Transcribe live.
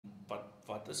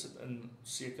wat is dit in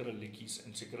sekere liedjies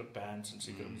en sekere bands en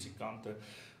sekere musikante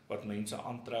wat mense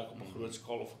aantrek op 'n groot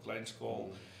skaal of 'n klein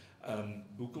skaal.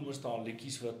 Hoekom is daar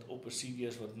liedjies wat op 'n CD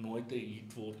is wat nooit 'n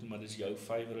hit word nie, maar dis jou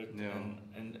favourite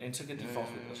en sulke tipe van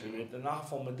goed, as jy weet. In 'n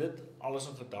geval met dit alles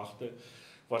in gedagte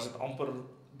was dit amper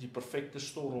die perfekte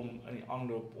storm in die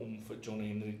aanloop om vir John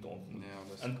Henry te ontmoet.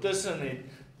 Intussen het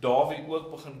Dawie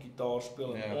ook begin gitaar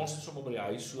speel en ons het sommer by die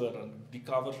huis so en die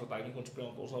covers wat hy nie kon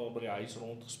speel, ons het al by die huis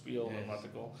rond gespeel en wat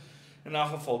ek al. In 'n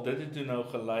geval dit het toe nou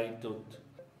gelei tot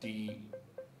die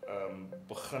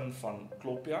begin van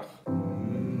Klopjag.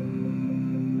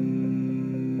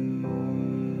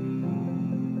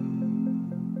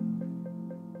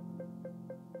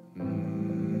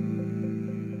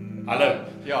 Hallo.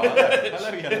 Ja,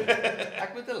 hallo julle.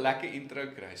 Ek moet 'n lekker intro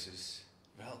kry soos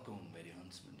welkom by die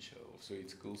Huntsman show of so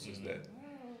iets cool soos dit.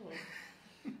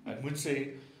 Ek moet sê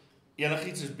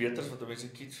enigiets is beter as wat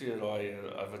mense kies vir daai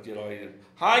wat jy daai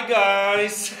hi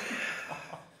guys.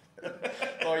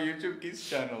 YouTube kies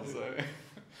channel so.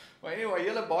 Maar anyway,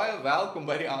 julle baie welkom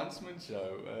by die Huntsman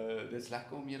show. Dis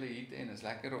lekker om julle hier te hê en is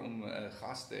lekker om 'n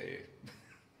gas te hê.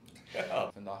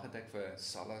 Ja. Vandag het ek vir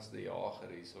Sallas De Jager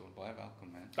hier, so baie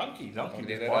welkom man. Dankie.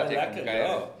 Baie lekker.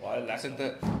 Ja, baie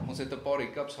lekker. Ons het 'n paar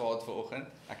recaps gehad vanoggend.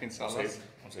 Ek en Sallas.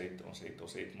 Ons het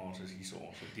maar ons is hier so,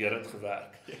 ons het deur dit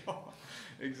gewerk. Ja,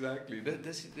 exactly.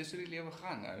 Dis hoe die lewe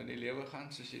gaan nou. Die lewe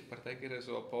gaan soos jy partykeer is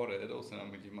so 'n paar hurdles en dan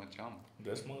moet jy maar jump.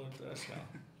 Dis maar dit is ja.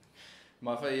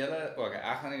 Maar vir julle,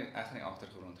 ek gaan nie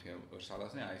agtergrond gee oor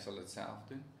Sallas nie. Hy sal dit self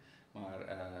doen. Maar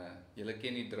julle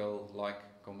ken die drill, like,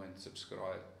 comment,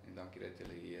 subscribe en dankie dat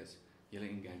julle hier is. Julle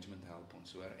engagement help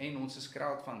ons hoor. En ons is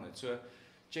crowdfunded. So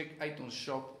check uit ons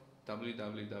shop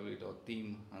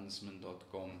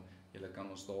www.teamhuntsman.com. Julle kan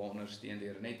ons daar ondersteun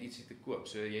deur net ietsie te koop.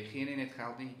 So jy gee nie net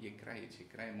geld nie, jy kry iets. Jy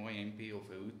kry 'n mooi hempie of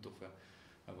 'n hoed of 'n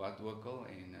wat ook al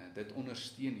en dit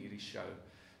ondersteun hierdie show.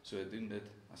 So doen dit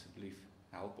asseblief,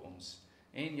 help ons.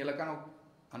 En julle kan op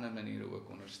ander maniere ook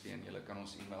ondersteun. Julle kan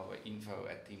ons e-mail by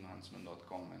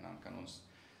info@teamhuntsman.com en dan kan ons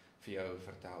vir jou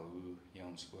vertel hoe jy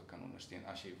ons ook kan ondersteun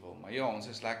as jy wil. Maar ja, ons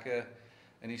is lekker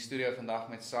in die studio vandag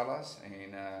met Sallas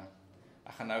en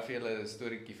ek gaan nou vir julle 'n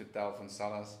storieetjie vertel van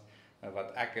Sallas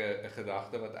wat ek 'n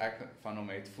gedagte wat ek van hom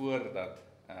het voordat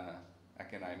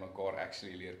ek en hy mekaar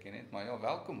actually leer ken het. Maar ja,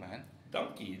 welkom man.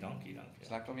 Dankie. Dis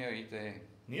lekker om jou hier te hê.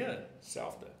 Nee,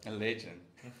 selfde. 'n legend.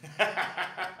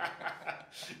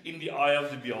 In the eye of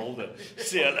the beholder.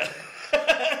 Sê hulle.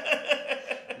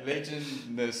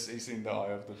 Legendness is in the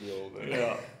eye of the beholder.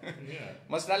 Ja.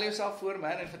 Maar stel jouself voor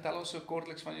man en vertel ons so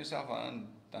kortliks van jouself en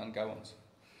dan gou ons.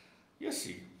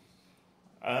 Jessie.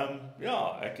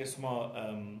 Ja, ek is maar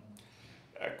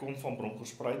ek kom van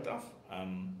Bronkhorstspruit af.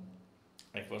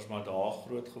 Ek was maar daar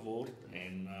groot geword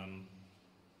en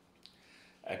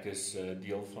ek is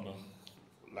deel van 'n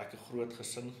lekker groot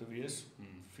gesin gewees,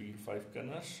 4, 5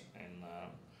 kinders en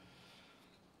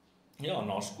ja,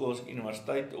 na skool is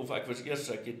universiteit of ek was eers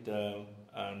ek het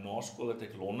na skool het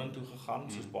ek Londen toe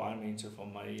gegaan, soos baie mense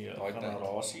van my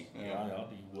generasie, ja,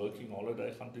 die working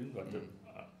holiday gaan doen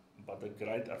wat 'n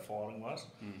great ervaring was.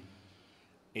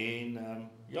 En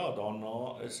ja,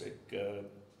 daarna is ek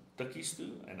tikkies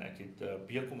toe en ek het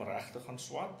BCom regte gaan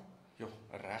swat. Jo,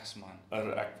 'n regsman.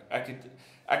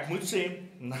 Ek moet sê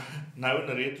nou in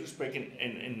retrospek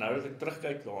en nou dat ek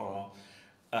terugkyk daarna,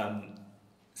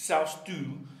 selfs toe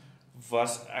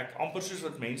was ek amper soos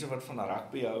wat mense wat van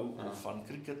rugby hou of van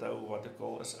cricket hou of wat ek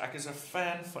al is. Ek is 'n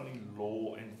fan van die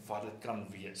law en wat dit kan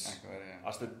wees.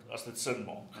 As dit sin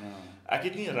maak. Ek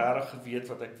het nie regtig geweet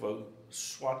wat ek wou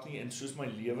swat nie en soos my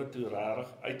lewe toe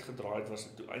regtig uitgedraai het, was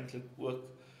dit toe eintlik ook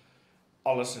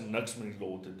alles en niks met die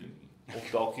law te doen nie.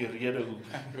 Of dalk die rede hoe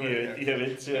jy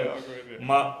weet so.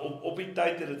 Maar op die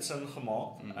tyd het dit sin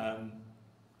gemaak.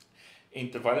 En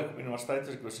terwyl ek op universiteit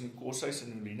was, ek was in die koshuis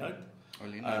in Linhout.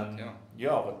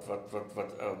 Ja, wat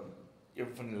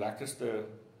een van die lekkerste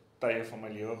tye van my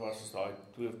lewe was daai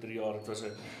 2 of 3 jaar.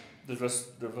 Dit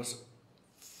was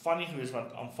funny geweest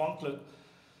want aanvanklik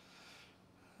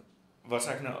was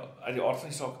ek nou uit die aard van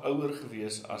die saak ouer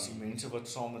gewees as die mense wat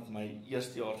saam met my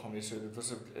eerste jaar gaan wees. So dit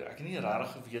was ek het nie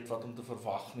regtig geweet wat om te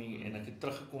verwag nie en ek het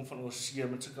teruggekom van oorsee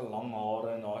met sulke lang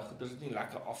hare en daai goeders het nie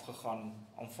lekker afgegaan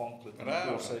aanvanklik in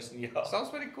die koshuis nie. Ja.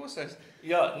 Selfs by die koshuis.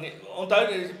 Ja, nee,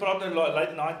 onthou jy praat nou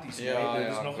late 90s. Ja,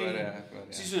 dit is nog nie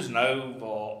soos nou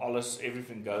waar alles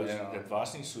everything goes. Dit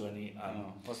was nie so nie.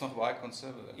 Was nog baie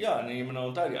conservative. Ja, nee, jy moet nou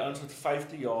onthou die ouens wat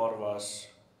 5de jaar was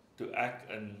toe ek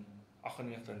in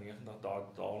 98, 90 daar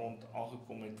rond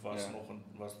aangekom het was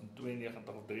in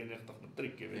 92 of 93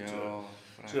 matriek, jy weet so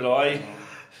daai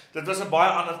dit was 'n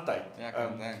baie ander tyd. Ja, ek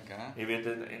kan dink, hè. Jy weet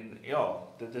en ja,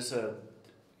 dit is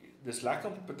dis lekker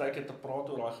om baie keer te praat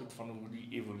oor daai goed van hoe die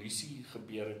evolusie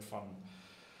gebeur het van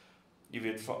jy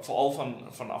weet veral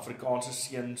van Afrikaanse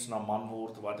seuns na man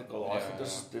word wat ek al daai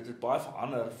goed dit het baie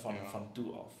verander van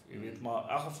toe af. Jy weet, maar in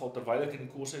elk geval terwyl ek in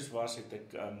die koshuis was, het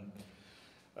ek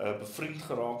bevriend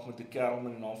geraak met 'n kerel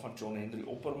met die naam van John Henry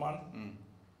Opperman.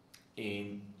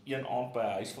 En een aand by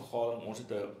 'n huisvergadering,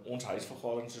 ons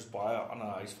huisvergadering soos baie ander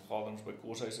huisvergaderings by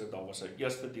koshuise, daar was 'n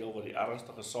eerste deel wat die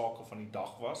ernstige sake van die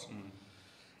dag was.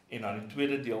 En dan die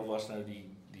tweede deel was nou die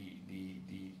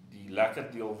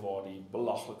lekker deel waar die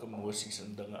belaglike emosies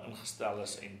en dinge ingestel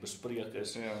is en bespreek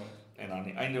is. En aan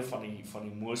die einde van die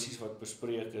emosies wat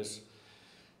bespreek is,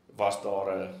 was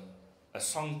daar 'n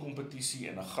sangkompetisie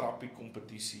en 'n grappie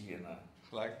kompetisie en 'n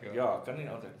lekker. Ja, kan nie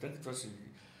altyd. Ek dink dit was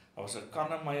daar was 'n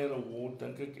Kannemeyer Award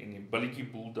dink ek en die billetjie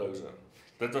bulldozer.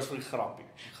 Dit was vir die grappie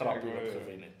wat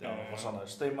gewen het. Ja, was dan 'n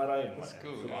stemmery en Dis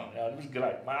cool. Ja, dit was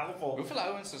great. Maar in elk geval, hoeveel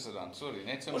ouens is dit dan? Sorry,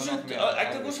 net so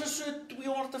ek dink ons was so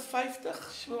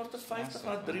 250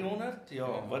 na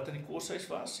 300, wat in die koshuis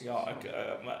was. Ja,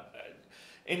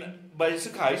 en by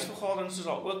sulke huisvergaderings is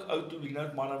daar ook ou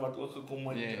Tolinout manne wat ook gekom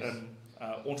het in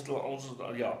ons ek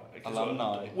is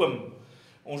oom.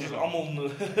 Ons is almal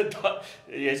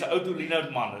jy's 'n ou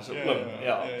Tolinout man, is 'n oom.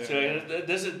 So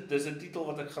dis 'n titel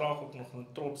wat ek graag ook nog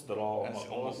trots dra om 'n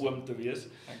oom te wees.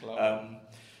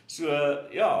 So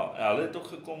hulle het ook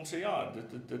gekom sê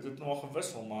dit het nog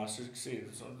gewissel, maar soos ek sê,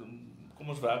 kom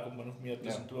ons werk op min of meer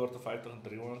tussen 250 en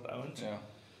 300 ouens.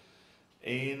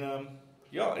 En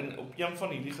en op een van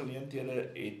hierdie geleenthede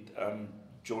het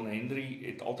John Henry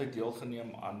het altyd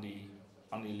deelgeneem aan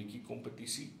die liedjie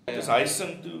kompetisie. Dus hy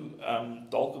sing toe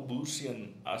dalk 'n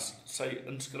boerseun as sy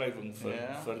inskrywing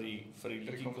vir die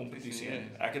liedjie kompetisie.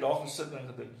 Ek het daar gesit en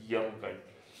gedink, heerlikheid.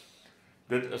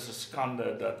 Dit is 'n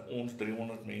skande dat ons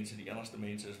 300 mense die enigste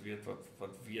mense is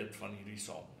wat weet van hierdie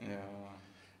saam.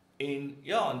 En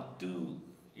toe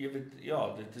jy weet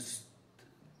dit is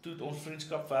toe het ons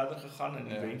vriendskap verder gegaan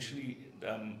en eventually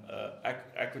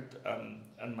ek het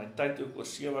in my tyd ook oor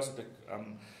see was het ek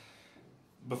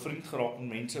bevriend geraak met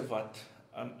mense wat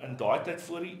in daai tyd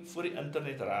voor die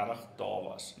internet regtig daar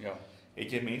was.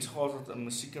 Het jy mense gehad wat in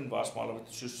musiek en was, maar hulle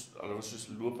was soos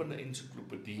lopende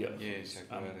ensiklopedie.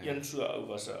 Een so ou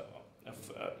was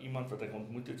iemand wat ek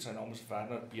ontmoet het, sy naam is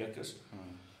Werner Bekes.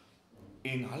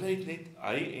 En hulle het net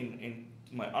hy en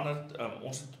my ander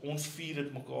ons vier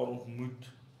het mekaar ontmoet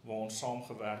waar ons saam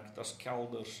gewerk het as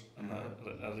kelders in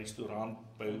 'n restaurant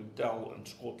by 'n hotel in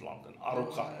Skotland in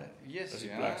Arroga. Dis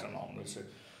die plek se naam. Dis 'n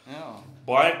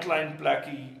baie klein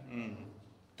plekkie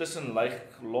tussen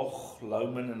Loch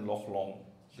Lomond en Loch Long.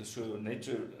 Dis so net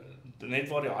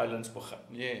waar die Highlands begin.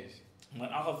 Maar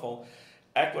in elk geval,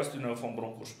 ek was toe nou van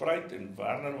Bronkhorstspruit en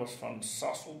Werner was van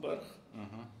Sasolburg.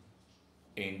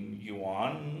 En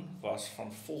Johan was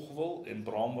van Vogwel en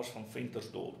Bram was van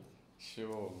Ventersdorp.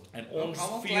 En ons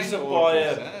viersepaie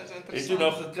het toe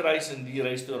nou gekruis in die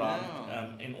restaurant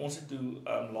en ons het toe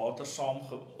later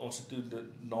ons het toe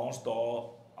naas daar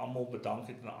almal bedank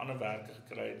het en 'n ander werke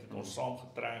gekry het ons saam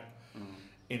getrek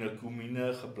en 'n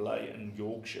kommune gebly in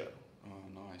Yorkshire.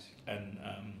 En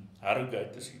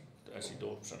Harrogate is die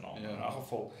dorp se naam. In 'n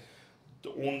geval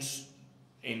ons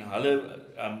en hulle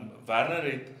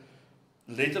Werner het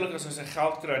letterlik as hy sy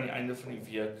geld kry aan die einde van die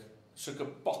week sulke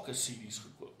pakke CD's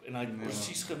gekoop. En hy het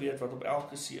presies geweet wat op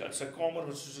elke CD. Sy kamer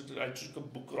was soos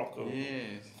 'n boekrakke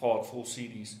gehad vol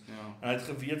CD's. En hy het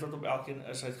geweet wat op elkeen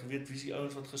is. Hy het geweet wie die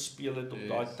ouens wat gespeel het op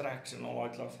daai tracks en al daai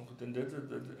klas van goed.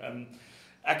 En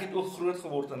ek het ook groot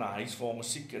geword in 'n huis waar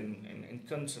musiek en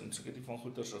kuns en sulke tipe van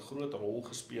goeters 'n groot rol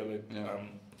gespeel het.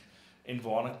 En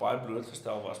waarna ek baie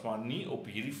blootgestel was, maar nie op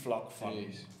hierdie vlak van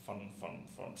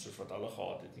soos wat hulle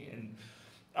gehad het nie. In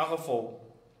elk geval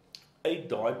uit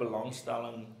daai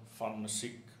belangstelling van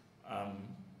musiek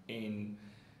en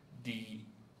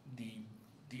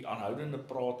die aanhoudende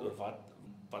praat oor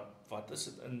wat is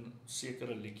dit in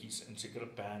sekere liedjies en sekere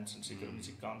bands en sekere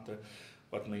musikante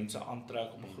wat mense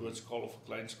aantrek op 'n groot skaal of 'n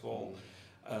klein skaal.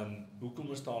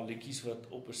 Hoekom is daar liedjies wat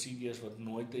op 'n CD is wat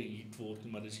nooit 'n hit word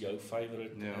nie, maar dis jou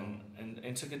favourite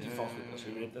en sulke tipe van goed as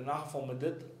jy weet. In 'n geval met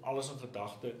dit alles in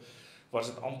gedagte was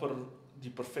dit amper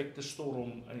die perfekte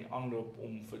storm in die aanloop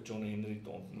om vir John Henry te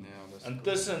ontmoet.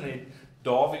 Intussen het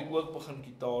Dawie ook begin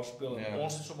gitaar speel en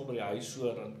ons het sommer by die huis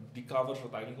en die covers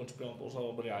wat hy nie kon speel, want ons het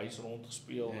al by die huis rond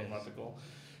gespeel en wat ek al.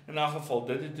 In 'n geval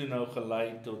dit het toe nou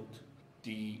gelei tot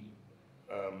die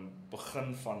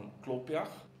begin van Klopjag.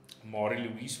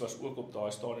 Marie-Louise was ook op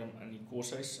daai stadium in die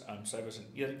koshuis. Sy was in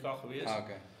Erika gewees.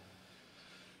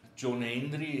 John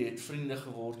Henry het vriende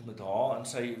geword met haar en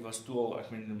sy was toe al,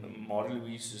 ek meen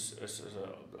Marie-Louise is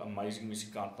 'n amazing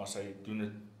musikant, maar sy doen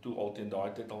dit toe al teen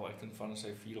daai tyd al, ek dink van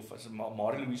sy 4 of 5,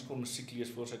 Marie-Louise kon musiek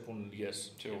lees voor sy kon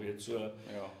lees, jy weet, so,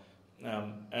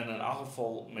 en in 'n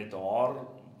geval met haar,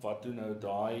 wat toe nou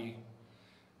daai,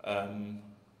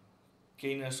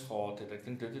 kennis gehad het, ek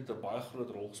dink dit het 'n baie groot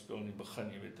rol gespeel in die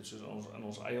begin, jy weet, soos in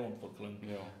ons eie ontwikkeling,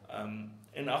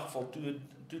 in 'n geval,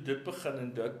 toe dit begin,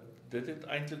 en dit het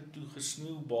eintlik toe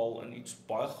gesneeubal in iets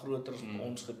baie groter as wat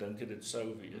ons gedink het dit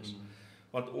sou wees,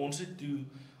 want ons het toe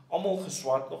almal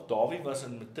geswat nog, Dawie was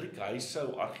in matriek, hy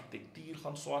sou argitektuur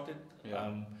gaan swat het,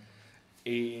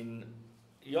 en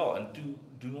toe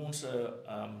doen ons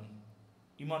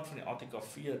iemand van die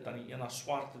ATKV, dan die Ena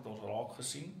Swart het ons raak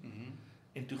gesien,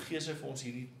 en toe gee sy vir ons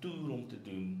hierdie toer om te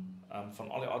doen, van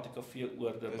al die ATKV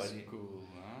oorde by die... Cool,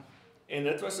 en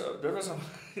dit was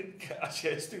as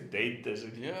jy 'n student is,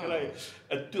 en jy kry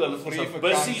 'n toer, hulle het ons 'n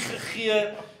bussie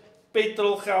gegee,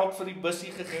 petrolgeld vir die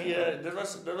bussie gegee, dit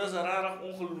was regtig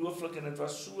ongelooflik, en dit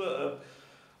was so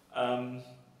 'n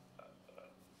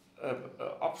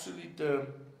absolute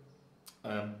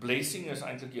blessing is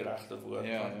eintlik die regte woord,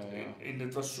 en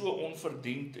dit was so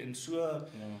onverdiend, en so,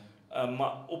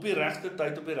 maar op die regte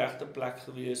tyd, op die regte plek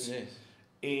gewees,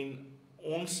 en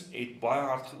ons het baie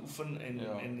hard geoefen, en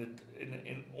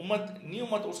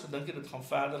omdat ons gedink het, dit gaan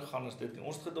verder gaan as dit,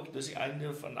 ons het gedink, dis die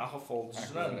einde van 'n geval, dis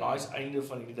so 'n nice einde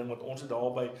van die ding, wat ons het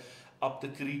daar by Up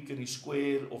the Creek in die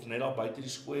square, of net daar buite die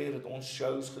square, het ons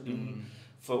shows gedoen,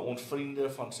 vir ons vriende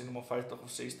van sê net maar 50 of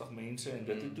 60 mense, en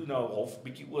dit het toe nou half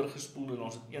bietjie oorgespoel, en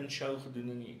ons het een show gedoen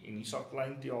in die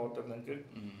Klein Theater, dink ek,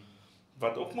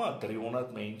 wat ook maar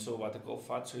 300 mense, of wat ek al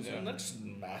vat, so niks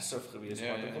massive gewees,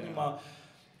 wat ek al nie, maar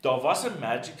daar was 'n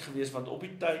magic gewees, want op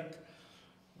die tyd,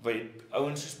 weet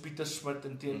ouens soos Pieter Smit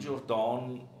en Teen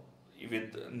Jordaan, jy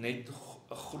weet, net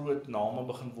groot name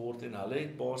begin word, en hulle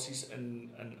het basies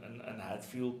in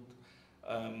Hatfield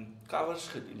covers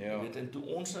gedoen, jy weet, en toe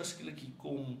ons nou skielik hier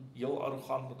kom, heel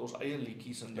arrogant met ons eie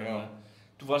liedjies en dinge,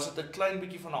 toe was dit 'n klein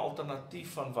bietjie van 'n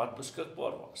alternatief van wat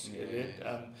beskikbaar was, jy weet,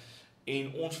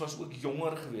 en ons was ook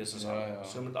jonger gewees as hulle,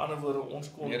 so met ander woorde,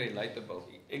 ons kon... Meer relatable.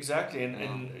 Exactly,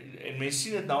 en mense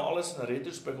sien dit nou alles in 'n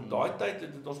retrospek, op daai tyd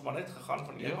het dit ons maar net gegaan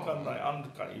van een kant na die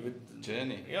ander kant, jy weet,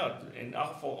 journey. Ja, in elk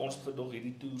geval, ons het gedog,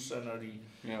 hierdie tours zijn nou die,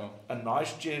 'n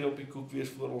nice cherry op die koek wees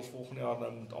voor ons volgende jaar,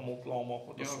 nou moet almal klaarmaak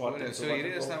met ons swat. So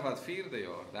hierdie is nou wat, 4de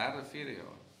jaar, 3de, 4de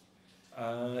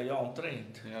jaar? Ja,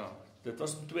 omtrent. Dit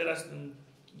was in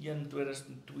 2001,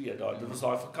 2002, dit was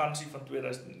daai vakansie van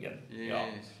 2001.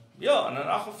 Ja, en in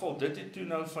elk geval, dit het toe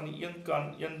nou van die een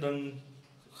kant, een ding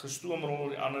gestoomrol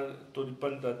die ander, tot die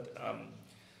punt dat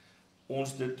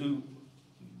ons dit toe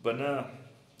binne,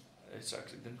 ek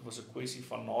dink dit was 'n kwessie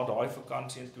van na daai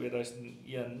vakansie in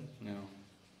 2001,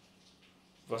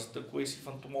 was dit 'n kwessie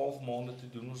van 12 maande te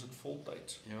doen, ons het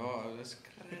voltyds. Ja, dit is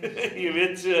crazy. Jy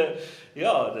weet, in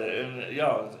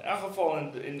elk geval,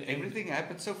 en everything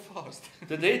happened so fast.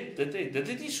 Dit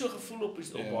het nie so gevoel op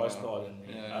baie stadium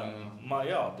nie. Maar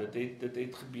ja, dit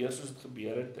het gebeur soos dit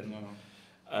gebeur het,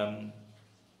 en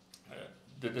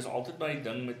dit is altyd my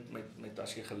ding met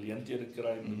as jy geleenthede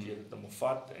kry, moet jy dit nou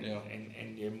vat,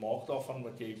 en jy maak daarvan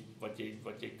wat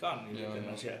jy kan, jy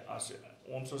weet, en as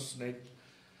ons is net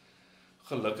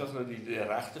gelukkig dat die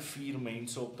regte 4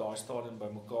 mense op daai stadium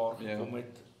bymekaar gekom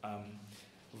het,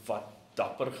 wat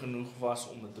dapper genoeg was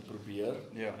om dit te probeer.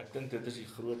 Ek dink dit is die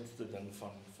grootste ding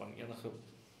van enige,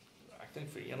 ek dink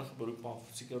vir enige beroep, maar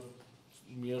seker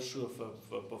meer so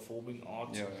vir performing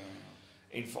arts,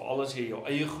 en veral as jy jou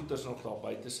eie goeders nog daar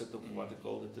buite sit op wat ek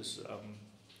al, dit is,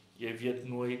 jy weet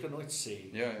nooit, jy kan nooit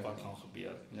sê wat gaan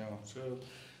gebeur. So,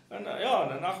 en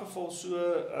in 'n geval so,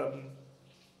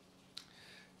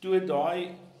 toe het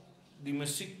die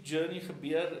musiek journey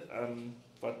gebeur,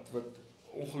 wat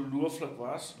ongelooflik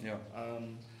was,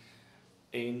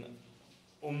 en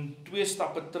om 2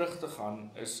 stappe terug te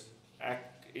gaan, is ek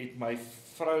het my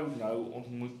vrou nou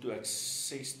ontmoet toe ek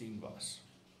 16 was.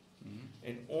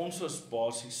 En ons was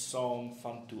basies saam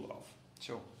van toe af.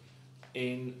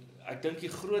 En ek dink die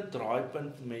groot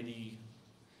draaipunt met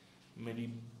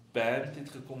die band het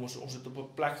gekom, ons het op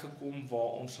 'n plek gekom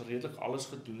waar ons redelik alles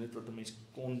gedoen het wat 'n mens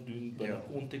kon doen binne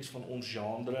konteks van ons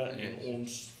genre en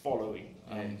ons following.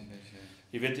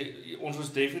 Jy weet, ons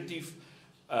was definitief,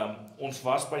 ons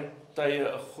was by tye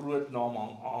 'n groot naam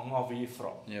hang af wie jy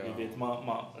vra. Jy weet,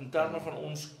 maar in terme van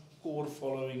ons core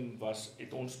following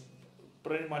het ons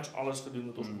pretty much alles gedoen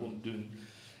wat ons kon doen.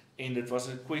 En dit was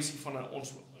 'n kwessie van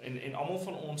ons, en almal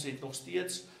van ons het nog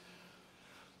steeds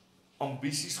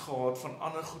ambisies gehad van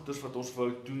ander goeders wat ons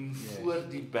wou doen voor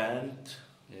die band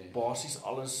basies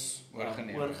alles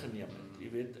oorgeneem het. Jy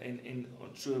weet, en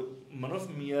so min of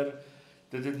meer,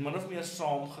 dit het min of meer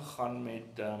saam gegaan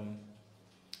met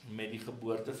met die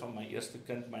geboorte van my eerste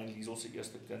kind, my en Liesel se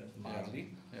eerste kind, Marley.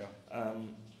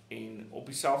 En op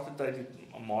dieselfde tyd het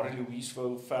Marie Louise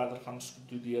wou verder gaan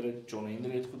studeer, John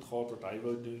Henry het goed gehad wat hy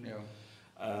wou doen.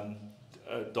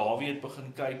 Dawie het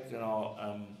begin kyk na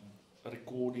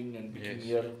recording en bietjie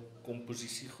meer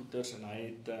komposisiegoeders en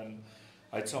hy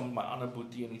het saam met my ander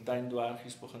boetie in die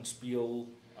tuindwergies begin speel,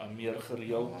 meer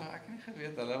gereeld. Ek het nie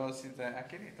geweet, hulle was dit, ek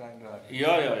ken nie tuindwergies.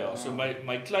 Ja, so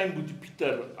my klein boetie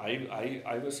Pieter,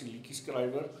 hy was die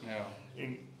liedjieskrywer.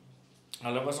 En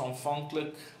hulle was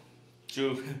aanvanklik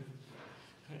so,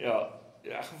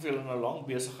 ek gaan vir julle nou lang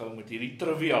besig hou met hierdie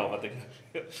trivia wat ek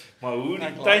maar hoe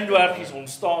die tuindwergies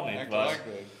ontstaan het was.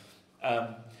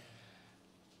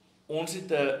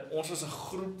 Ons was 'n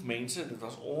groep mense, dit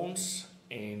was ons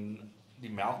en die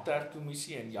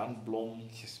Melktertkommissie en Jan Blom.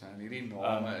 Jesus man, hierdie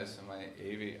name is in my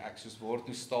heavy, ek soos word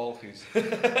nostalgies.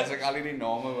 As ek al hierdie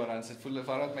name hoor, dan sit voel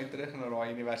vat my terug na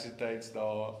daai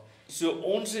universiteitsdae. So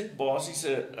ons het basies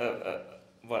 'n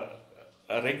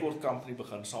rekordkampanie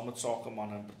begin saam met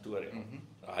sakemanne in Pretoria.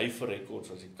 Hy vir Records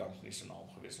was die kampanie se naam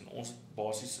gewees en ons het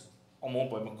basies almal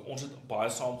by mekaar, ons het baie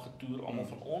saam getoer, almal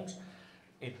van ons.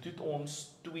 En toe het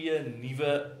ons twee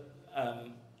nuwe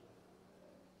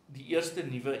die eerste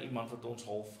nuwe iemand wat ons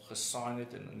half gesign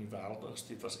het en in die wêreld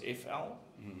ingestuur was FL.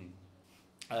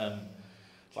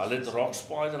 Hulle het Rock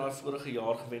Spider daai vorige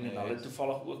jaar gewen en hulle het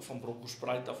toevallig ook van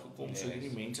Bronkhorstspruit afgekom, so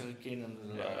hierdie mense geken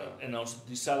en ons het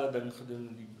dieselfde ding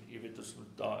gedoen, jy weet ons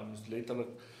het letterlik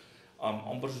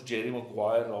amper so Jerry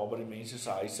Maguire daar by die mense se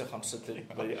huise gaan sit en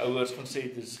by die ouers gaan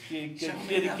sê dis gee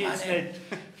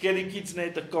die kids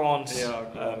net 'n kans.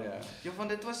 Ja, want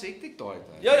dit was hektiek daai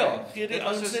tyd. Gee die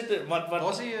ouens net want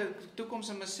daar's nie 'n toekoms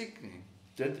in musiek nie.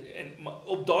 Maar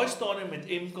op daai stadium met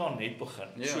MK net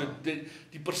begin. So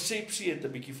die persepsie het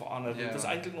 'n bietjie verander. Dit is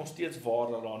eintlik nog steeds waar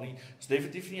dat daar nie is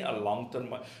definitief nie 'n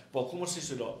langtermyn, wel kom ons sê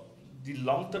so daar die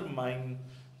langtermyn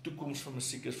toekoms van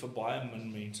musiek is vir baie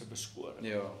min mense beskore.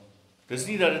 Dis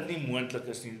nie dat dit nie moontlik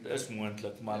is nie, dit is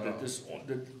moontlik, maar dit is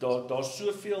daar's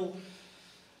soveel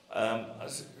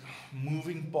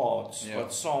moving parts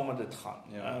wat saam met dit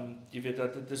gaan. Jy weet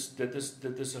dat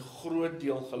dit is 'n groot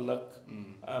deel geluk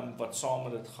wat saam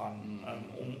met dit gaan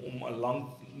om 'n lang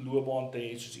loopbaan te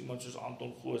hê soos iemand soos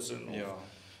Anton Goosen of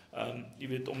jy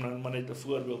weet om nou maar net 'n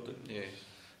voorbeeld te doen.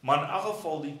 Maar in elk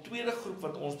geval die tweede groep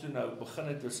wat ons toe nou begin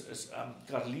het is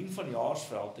Karlien van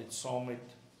Jaarsveld het saam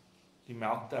met die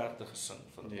Melkterte gesing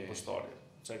van op 'n stadion.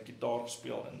 Sy het gitaar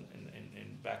gespeel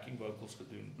en backing vocals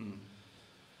gedoen.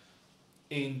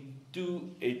 En toe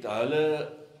het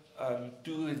hulle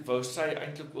wou sy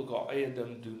eintlik ook haar eie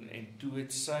ding doen en toe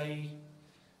het sy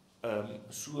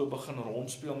so begin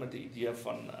rondspeel met die idee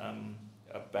van 'n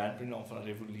band met die naam van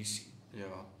Revolusie.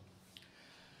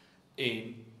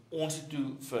 En ons het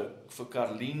toe vir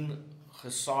Karlien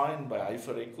gesign by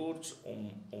Hyper Records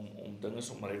om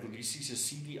dinge om Revolusie se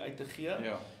CD uit te gee.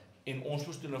 En ons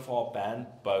moes toe nou vir haar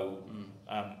band bou.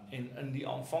 En in die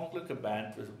aanvanklike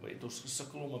band het ons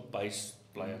gesukkel om 'n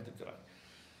bassplayer te kry.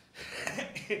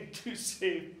 En toe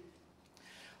sê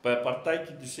by 'n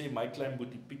partytjie toe sê my klein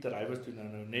boetie Pieter, hy was toe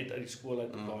nou net uit die skool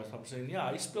uit op daai stap sê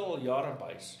ja, hy speel al jare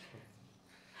bass.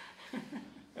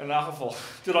 In 'n geval,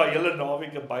 toe daai hele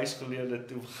naweek 'n bass geleer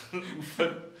toe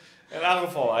oefen. In 'n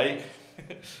geval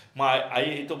maar hy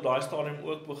het op daai stadium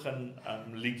ook begin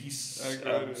liedjies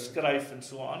skryf en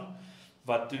so aan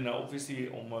wat toe nou obviously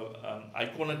hy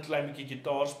kon 'n klein bietjie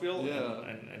gitaar speel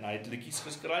en hy het liedjies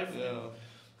geskryf.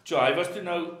 So hy was toe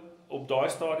nou op daai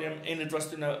stadium en dit was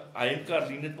toe nou hy en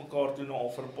Karlien het mekaar toe nou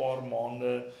al vir 'n paar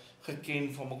maande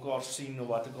geken, van mekaar sien of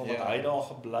wat ek al wat hy daar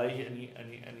gebly in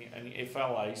die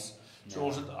FL huis. So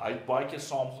ons het hy het baie keer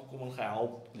saamgekom en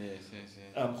gehelp.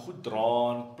 Goed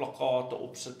dra en plakkate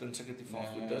opsit en sulke tipe van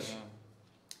goeders.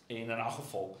 En in 'n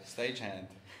geval stagehand.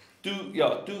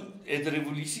 Toe het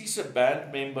Revolusie se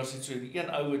bandmembers het so die een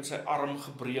ou het sy arm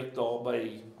gebreek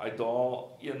daarby. Hy daar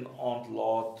een aand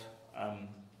laat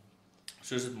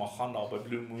soos dit mag gaan daar by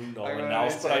Blue Moon daar in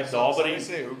Nelspruit daar by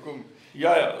sê hoekom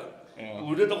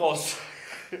hoe dit was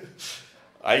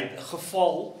hy het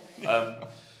geval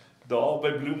daar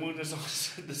by Blue Moon is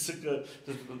dis sulke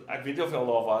ek weet nie of jy al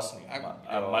daar was nie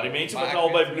maar die mense wat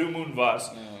al by Blue Moon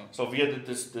was sal weet dit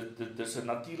is 'n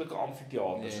natuurlike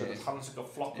amfitheater so dit gaan in sulke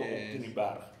vlakke op teen die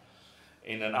berg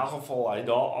en in elk geval hy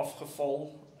daar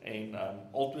afgeval en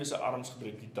albei sy arms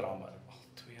gebreek die drummer.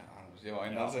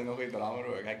 En dan sy nog die drummer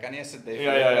ook. Hy kan nie sit def.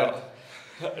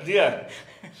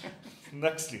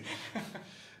 Niks nie.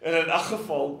 En in 'n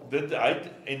geval dit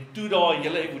en toe daar 'n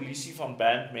hele evolusie van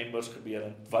bandmembers gebeur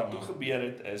en wat toe gebeur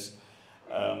het is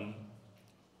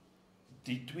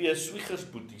die twee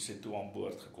Swiegersboeties het toe aan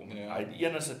boord gekom. Ja. Hy die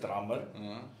een is 'n drummer,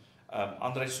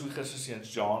 André Swieger se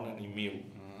seuns Jean en Emile.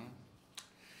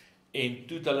 En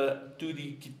toe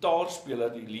die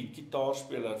gitaarspeler, die lead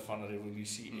gitaarspeler van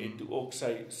Revolusie, het toe ook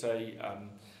sy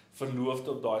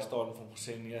verloofde op daai stadium van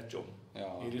gesê, nee, John,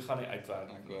 hierdie gaan nie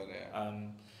uitwerk nie.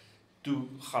 Toe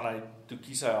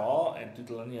kies hy haar, en toe het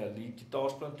hulle nie 'n lead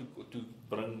gitaarspeler, toe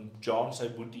bring John sy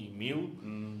boetie Emile,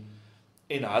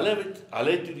 en hulle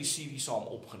het toe die CD saam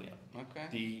opgeneem.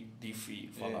 Die vier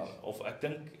van hulle, of ek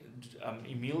dink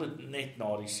Emile het net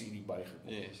na die CD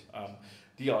bygekom.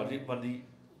 Want die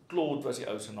Claude was die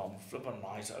ou se naam, flippin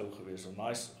nice ou gewees, hy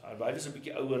was 'n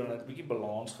bietjie ouer en het 'n bietjie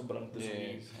balans gebring tussen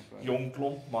die jong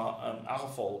klomp, maar in elk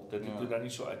geval, dit het toe dan nie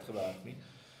so uitgewerk nie.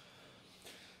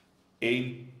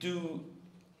 En toe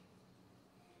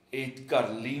het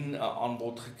Carlien 'n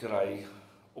aanbod gekry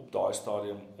op daai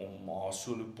stadium om haar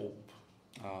solo pop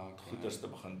goeders te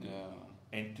begin doen.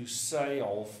 En toe sy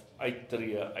half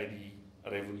uittreë uit die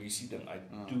Revolusie ding uit.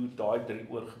 Toe daai 3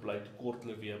 oorgebly, toe kort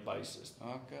hulle weer basis.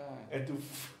 En toe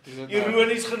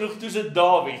ironies genoeg toe se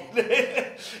Dawie.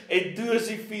 En toe is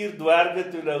die 4 dwerge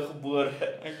toe nou gebore.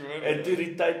 En toe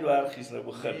die tyddwergies nou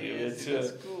begin, jy weet so.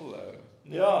 Dis cool ou.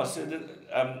 Ja, so dit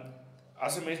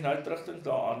as 'n mens nou terugdink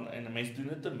daaraan en 'n mens doen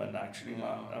dit te min actually,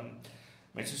 maar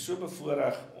mense is so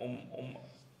bevoorreg om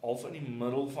half in die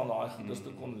middel van daai goeders te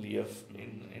kon leef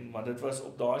en maar dit was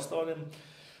op daai stadium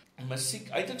musiek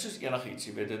eintlik soos enigiets,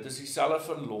 jy weet, dit is dieselfde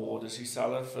vir law, dis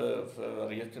dieselfde vir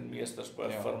rekenmeesters by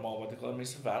 'n firma, wat ek al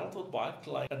mense wêreld word baie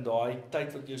klein in daai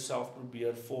tyd wat jy jouself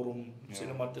probeer vorm, sê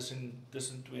net maar tussen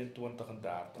 22 en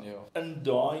 30. In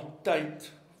daai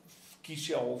tyd kies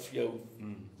jy half jou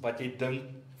wat jy dink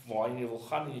waar jy wil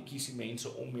gaan en jy kies die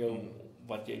mense om jou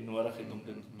wat jy nodig het om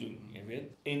dit te doen, jy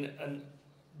weet. En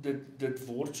dit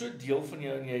word so deel van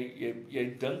jou en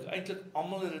jy dink eintlik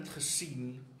almal het dit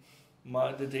gesien,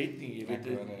 maar dit het nie, jy weet,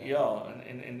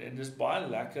 en dis baie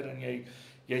lekker en jy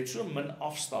het so min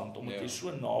afstand, omdat jy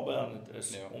so naby aan dit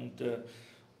is,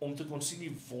 om te kon sien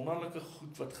die wonderlike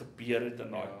goed wat gebeur het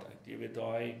in daai tyd, jy weet,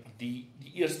 die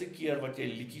eerste keer wat jy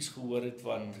liedjies gehoor het,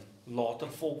 wat later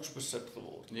volksbesit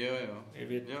geword, jy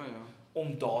weet,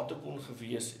 om daar te kon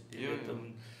gewees het, jy weet,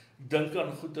 dink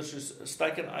aan goeie soos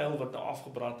Styk en Eil wat nou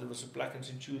afgebrand het, was 'n plek in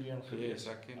Centurion gewees,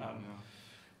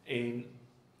 en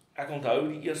ek onthou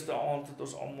die eerste aand het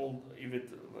ons almal, jy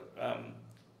weet,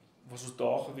 was ons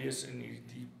daar gewees en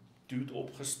die dude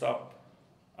opgestap,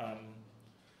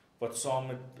 wat saam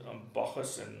met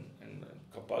Bacchus en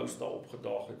Kabous daar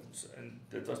opgedaag het, en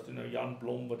dit was toe nou Jan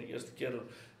Blom wat die eerste keer,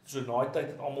 so in daai tyd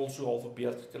het almal so half 'n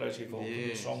beurt gekry as jy wil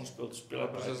 'n song speel.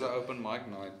 Dit was 'n open mic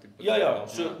night tipe. Ja,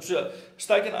 so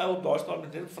Styk en Eil daar staan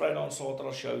met net Vrydag en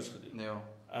Saterdag shows gedoen.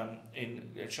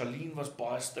 En Charlene was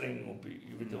baie streng op,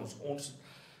 jy weet, ons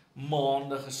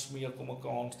maande gesmeek om 'n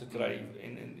kans te kry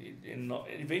en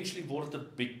eventually word dit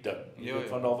 'n big ding.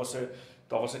 Want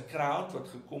daar was 'n crowd wat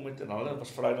gekom het en hulle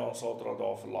was Vrydag en Saterdag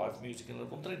daar vir live music en hulle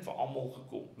het omtrent vir almal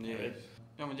gekom, jy weet.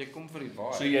 Ja, want jy kom vir die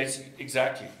vibe. So jy's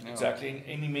exactly.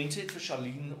 En die mense het vir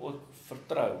Charlene ook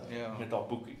vertrou met haar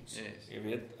boekings. Jy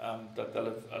weet, dat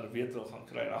hulle weet wil gaan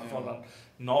kry. In elk geval dan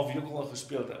na week al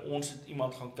gespeel en ons het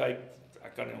iemand gaan kyk.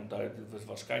 Ek kan nie onthou, dit was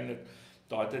waarskynlik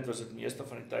daai tyd was dit meeste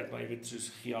van die tyd, maar jy weet soos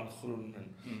Gian Groen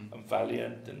en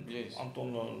Valiant en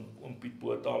Anton en Piet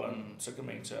Botha en sulke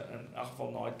mense. In elk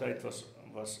geval daai tyd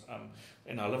was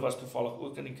en hulle was toevallig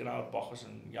ook in die crowd, Bacchus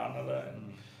en Jan hulle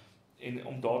en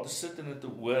om daar te sit en dit te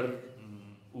hoor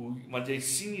hoe, want jy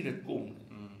sien nie dit kom nie.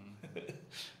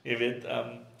 Jy weet,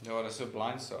 ja, dis 'n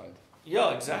blind side.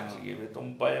 Ja, exactly, jy weet,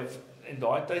 om by en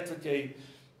daai tyd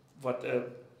wat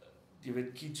jy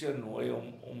weet Kitcher nooi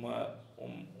om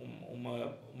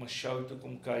 'n show te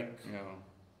kom kyk.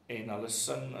 En hulle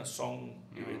sing 'n song,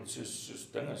 jy weet,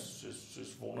 soos dinge,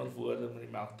 soos wonderwoorde met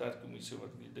die Melktertkommissie wat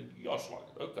jy dink, ja, slag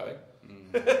dit, okay.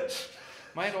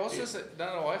 Maar daar's is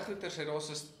dan daai goeters,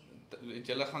 het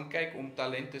julle gaan kyk om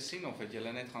talent te sien of het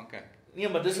julle net gaan kyk? Nee,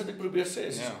 maar dis wat ek probeer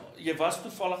sê, jy was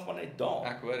toevallig maar net daar.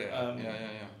 Ek hoor ja.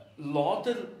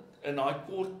 Later in daai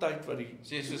kort tyd wat die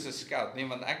sê soos 'n scout, nee,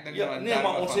 want ek dink aan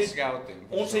terme van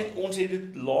scouting. Ons het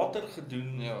dit later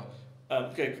gedoen.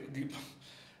 Kyk,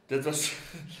 dit was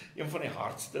een van die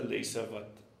hardste lesse wat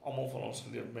almal van ons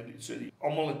geleer het. So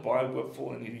almal het baie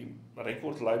hoopvol in hierdie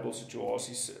record label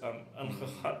situasies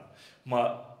ingegaan.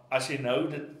 Maar as jy nou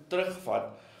dit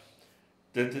terugvat,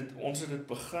 ons het dit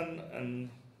begin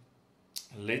in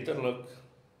letterlik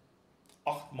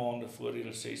 8 maande voor die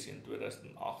resessie in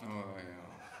 2008.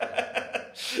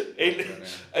 En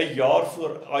 'n jaar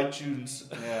voor iTunes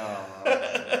Ja.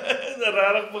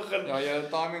 regtig begin. Ja, jou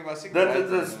timing was ek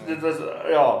Dit was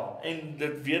ja, en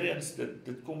dit weer eens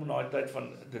dit kom in daai tyd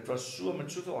van dit was so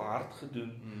met soveel hard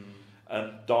gedoen.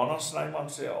 Daarna Snyman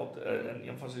sê altyd in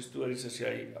een van sy stories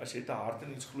as jy te hard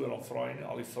in iets glo dan vra jy nie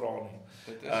al die vrae nie.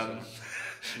 Dit is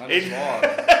maar dit is waar.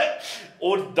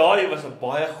 En daai was 'n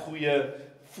baie goeie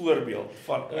voorbeeld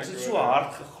van ons het so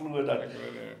hard geglo dat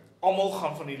almal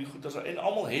gaan van hierdie goeders en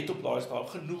almal het op daai stadium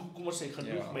genoeg, kom ons sê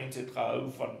genoeg mense het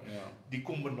gehou van die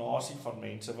kombinasie van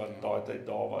mense wat daai tyd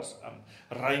daar was.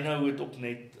 Rhino het op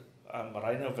net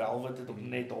Rhino Velvet het op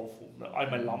net half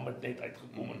my lam het net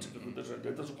uitgekom en seker goeders.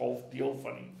 Dit is ook half deel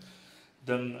van die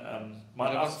ding.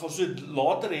 Maar as vir so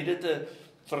later het dit 'n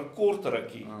verkort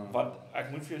rukkie, want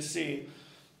ek moet vir jou sê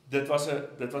dit was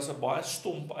 'n baie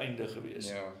stomp einde gewees.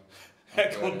 Ja.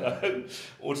 Ek onthou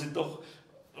ons het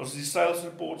die sales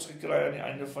reports gekry aan die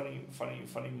einde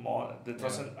van die maand. Dit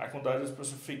was ek onthou dit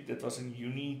spesifiek, dit was in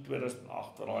Junie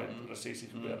 2008 waar daai resessie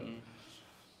gebeur het.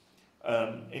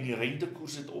 En die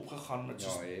rentekoers het opgegaan met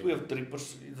soos 2 of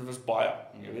 3%, dit was baie,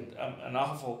 jy weet, in 'n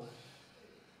geval,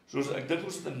 soos ek dink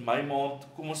ons het in Mei maand,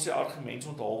 kom ons sê argumente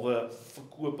onthaalwe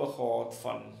verkope gehad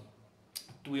van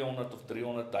 200 of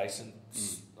 300.000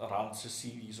 rand se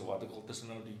CD's of wat ek al tussen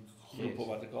nou die groepe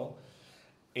wat ek al,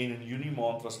 en in Junie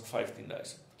maand was dit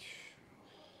 15.000.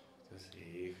 Dis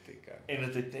hektiek. En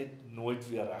dit het net nooit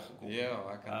weer reggekom.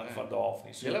 Ja, ek kan van daar af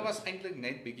nie. So, Julle was eintlik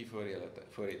net bietjie voor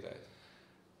die tyd.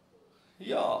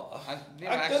 Ja, Nee,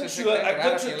 ek dink so,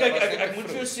 kyk, ek moet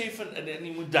vir jou sê van in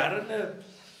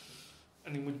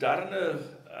die moderne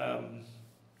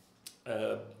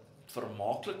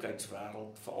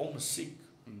vermaaklikheidswêreld, veral musiek,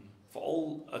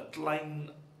 veral 'n klein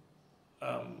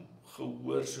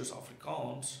gehoor soos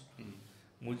Afrikaans,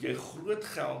 moet jy groot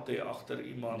geld hê agter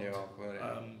iemand.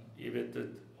 Jy weet dit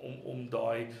om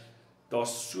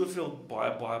daar's soveel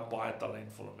baie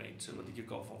talentvolle mense wat ek jou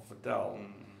kan van vertel.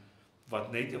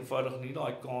 Wat net eenvoudig nie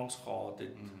daai kans gehad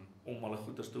het om hulle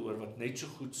goeders te hoor wat net so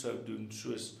goed sou doen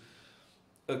soos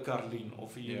 'n Carlien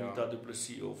of 'n Unita Du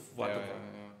Plessis of wat ook al.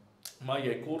 Maar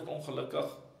jy kort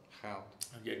ongelukkig geld.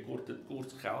 Jy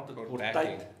kort geld, dit kort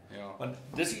tyd. Want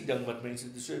dis die ding wat mense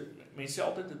sê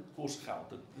altyd dit kos geld.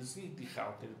 Dit is nie die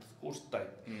geld nie, dit kos tyd.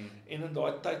 En in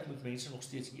daai tyd moet mense nog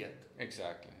steeds eet.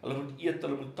 Exactly. Hulle moet eet,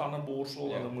 hulle moet tande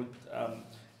borsel, hulle moet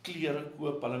klere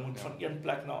koop, hulle moet van een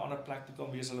plek na 'n ander plek toe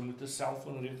kan wees, hulle moet 'n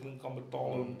selfoonrekening kan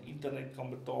betaal, hulle moet internet kan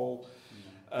betaal.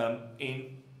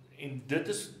 En dit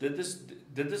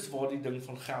is waar die ding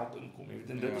van geld inkom, jy weet.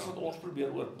 En dit is wat ons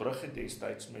probeer oorbrug het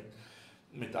destyds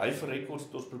met Hyper Records,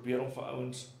 het ons probeer om vir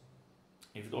ouens,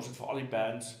 jy weet, ons het vir al die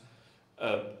bands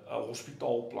 'n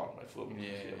hospitaalplan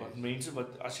byvoorbeeld. Want mense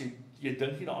wat as jy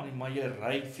dink nie daaraan nie, maar jy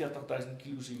ry 40.000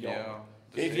 kilos 'n jaar.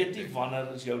 Jy weet nie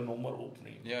wanneer is jou nommer op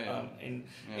nie.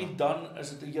 En dan is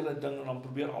dit 'n hele ding en dan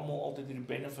probeer almal altyd hierdie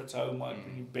benefits hou, maar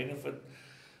die benefit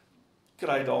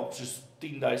kry dalk soos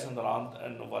R10.000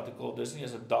 in of wat ek al, dis nie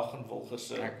as 'n dag in Wilger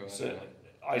se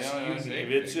ICU nie, jy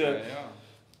weet so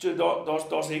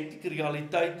daar's hektiese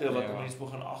realiteite wat mense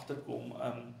begin agterkom.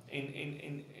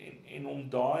 En om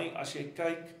daai as jy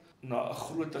kyk na 'n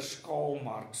groter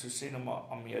skaalmark, so sê nou maar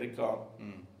Amerika,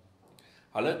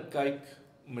 hulle kyk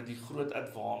met die groot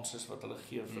advances wat hulle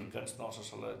gee vir kunstenaars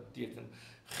as hulle teken,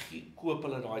 koop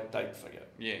hulle daai tyd vir jou.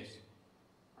 Yes.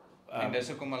 En dis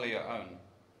hoekom hulle jou own.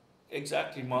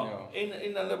 Exactly, maar en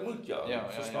hulle moet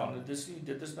verstaan.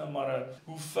 Dit is nou maar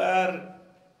hoe ver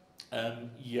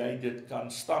jy dit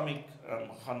kan stomach,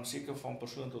 gaan seker van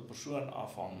persoon tot persoon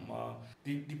afhang, maar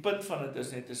die punt van dit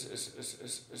is net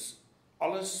is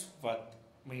alles wat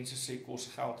mense sê kos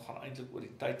geld gaan eintlik oor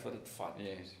die tyd wat dit vat.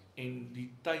 En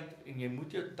die tyd, en jy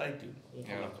moet jou tyd doen,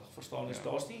 ongelukkig, verstaan, dus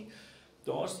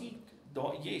daar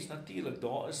is natuurlik,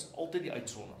 daar is altyd die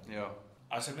uitsondering.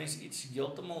 As 'n mens iets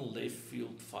heeltemal left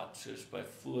field vat, soos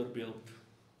byvoorbeeld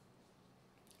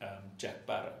Jack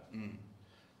Barrow.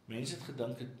 Mense het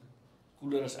gedink het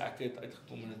cooler as ek het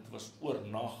uitgekom en dit was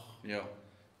oornag.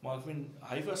 Maar ek meen,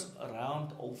 hy was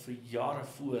around al vir jare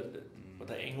voor dit, wat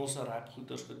hy Engelse rap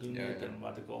goeders gedoen het en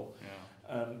wat ek al.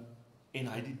 En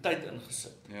hy het die tyd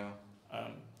ingesit.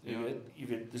 Jy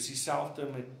weet, dis dieselfde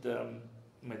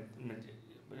met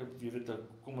jy weet,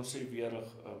 kom ons sê weer 'n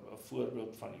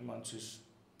voorbeeld van iemand soos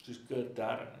Kurt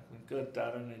Darren. Kurt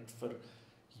Darren het vir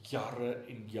jare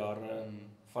en jare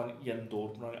van een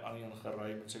dorp na die ander een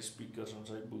gery met sy speakers en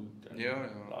sy boot.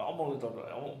 Almal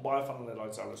het baie van hulle het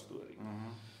daai selfde storie.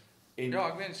 En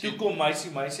ek weet toe kom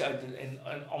meisie uit en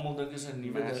almal dink is 'n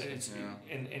nuwe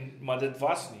ding, maar dit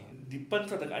was nie. die punt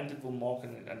wat ek eintlik wil maak,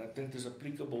 en ek dink dit is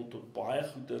applicable tot baie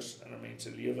goeders in 'n mens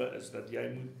se lewe, is dat jy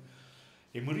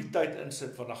moet die tyd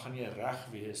insit, want dan gaan jy reg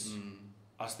wees,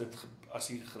 as die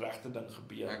regte ding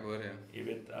gebeur. Ek hoor jou. Jy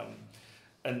weet,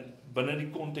 in binne die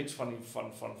konteks van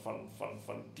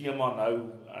tema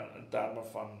nou, in terme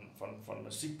van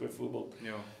musiek byvoorbeeld,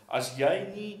 Ja. as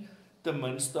jy nie ten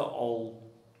minste al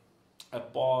 'n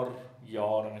paar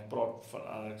jaar, en ek praat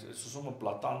van, soos om 'n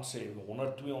blaatant sê,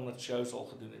 100, 200 shows al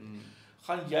gedoen het,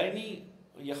 gaan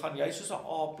jy soos 'n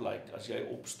aap lyk as jy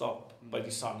opstap by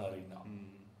die Sun Arena.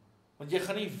 Want jy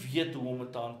gaan nie weet hoe om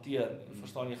dit te hanteer nie,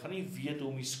 verstaan? Jy gaan nie weet hoe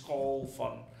om die skaal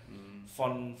van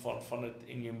dit,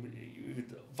 en jy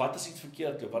weet, wat is iets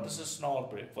verkeerd, wat is 'n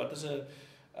snaarbreek, wat is 'n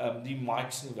die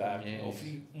mics nie werk nie, of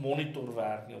die monitor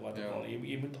werk nie, of wat ook al.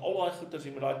 Jy moet al daai goeders,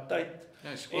 jy moet daai tyd,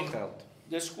 skoolgeld.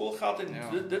 Dis skoolgeld, en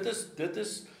dit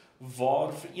is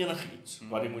waar vir enigiets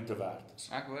wat die moeite werd is.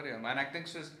 Ek hoor jou, maar ek dink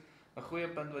soos 'n goeie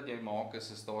punt wat jy maak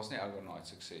is daar's nie overnight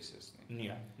successes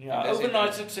nie. Nee,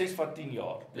 overnight sukses vat 10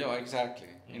 jaar. Ja, exactly.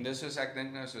 En dis soos ek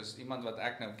dink nou soos iemand wat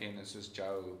ek nou ken is soos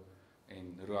Joe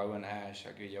en Rowan Ash,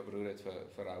 ek weet jou broer het vir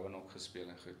Rowan ook gespeel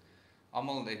en goed.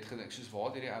 Almal het gedink soos waar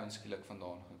het hierdie ouens skielik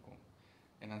vandaan gekom.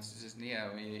 En dan soos nee,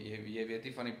 jy weet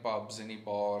nie van die pubs en die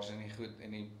bars en die goed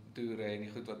en die toere en die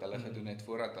goed wat hulle gedoen het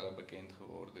voordat hulle bekend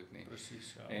geword het nie.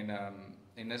 Presies, ja.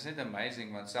 En dis net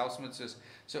amazing want selfs met soos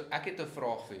ek het 'n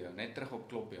vraag vir jou, net terug op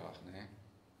Klopjag, nê.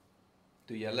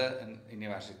 Toe Julle in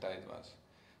universiteit was.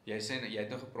 Jy het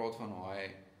nou gepraat van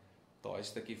daai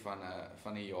stukkie van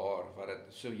 'n jaar wat dit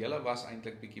so Julle was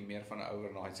eintlik bietjie meer van 'n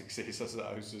overnight sukses as 'n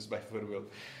ou soos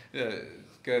byvoorbeeld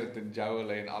Kurt en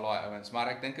Julle en al daai ouens, maar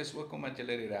ek dink is ook omdat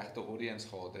Julle die regte audience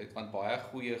gehad het, want baie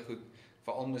goeie goed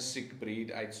veral musiek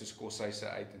breed uit soos koshuise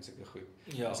uit en sulke goed.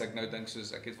 Ja. As ek nou dink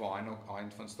soos ek het vir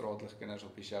Hein van Straatligkinders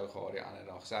op die show gehad die ander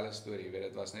dag, selfe storie, jy weet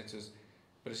dit was net soos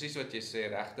presies wat jy sê,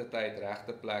 regte tyd,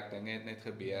 regte plek, dinge het net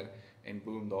gebeur en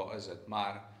boom, daar is dit.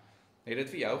 Maar het dit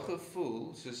vir jou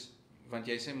gevoel soos want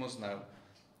jy sê mos nou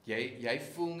jy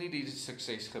voel nie die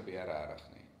sukses gebeur regtig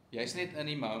nie. Jy's net in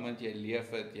die moment, jy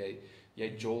leef dit,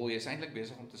 jy jy's eintlik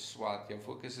besig om te swat. Jou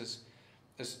fokus is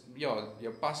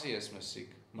jou passie is musiek,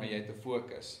 maar jy het 'n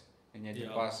fokus en jy het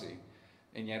 'n passie.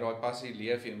 En jy daai passie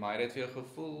leef jy, maar het dit vir jou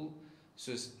gevoel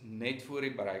soos net voor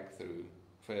die breakthrough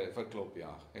vir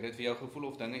Klopjag. Het dit vir jou gevoel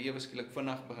of dinge ewe skielik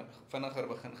vinniger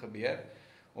begin gebeur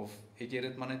of het jy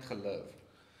dit maar net geleef?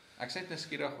 Ek sê dit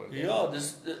nuuskierig oor. Ja,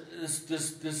 dis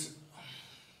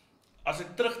as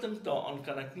ek terugdink daaraan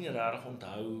kan ek nie regtig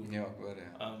onthou ja, ek hoor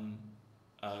jy.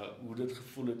 Hoe dit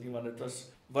gevoel het nie, want dit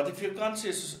was wat ek vir jou kan sê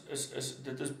is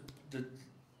dit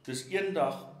is een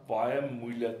dag baie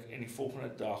moeilik en die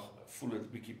volgende dag voel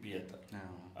dit bietjie beter. Ja.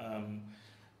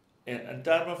 En in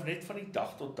terme van net van die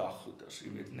dag tot dag goeders,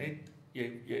 jy weet net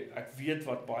ek weet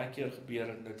wat baie keer gebeur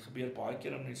en dit gebeur baie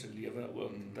keer in mense lewe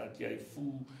ook dat jy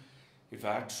voel jy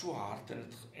werk so hard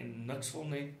en niks wil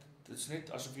net dit is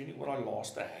net asof jy nie oor daai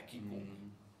laaste hekkie kom.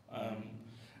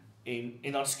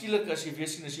 En dan skielik as jy weer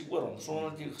sien as jy oor hom sonder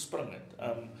dat jy gespring het.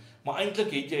 Maar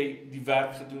eintlik het jy die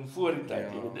werk gedoen voor die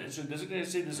tyd. Ja. So dis ek net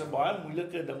sê dis 'n baie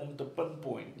moeilike ding om te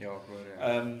pinpoint. Ja, ek hoor jy.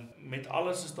 Met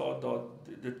alles is daar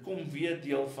dit kom weer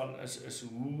deel van is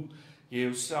hoe jy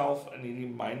jouself in hierdie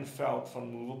mynveld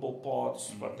van movable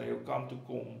parts wat na jou kant toe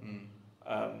kom.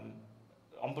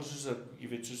 Amper soos 'n jy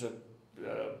weet soos 'n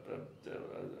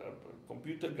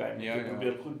computer game, jy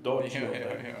probeer goed dodge.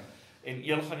 Ja. En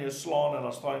een gaan jou slaan en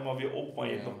dan staan jy maar weer op, maar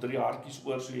jy het nog 3 hartjies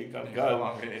oor so jy kan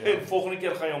go. En volgende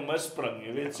keer gaan jy hom misspring,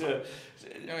 jy weet so.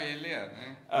 Ja, jy leer,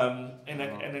 hè. En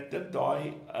ek dink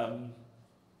daai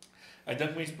ek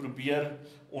dink mense probeer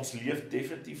ons leef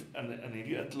definitief in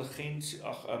hierdie intelligensie,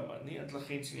 nie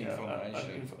intelligensie nie,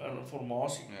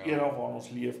 informasie era waarin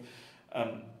ons leef.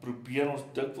 Probeer ons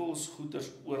dikwels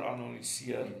goeders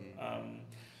ooranaliseer.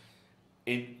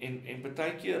 En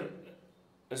baie keer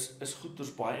is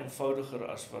goeders baie eenvoudiger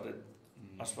as wat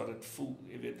dit voel,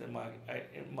 jy weet, maar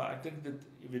ek dink dit,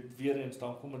 jy weet, weer eens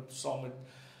dan kom dit saam met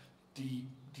die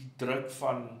druk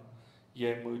van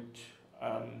jy moet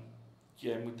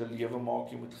 'n lewe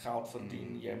maak, jy moet geld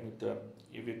verdien, jy moet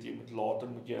later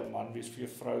moet jy 'n man wees vir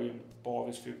jou vrou, jy moet 'n pa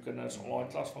wees vir jou kinders, al daai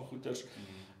klas van goeders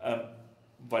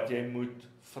wat jy moet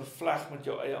vervleg met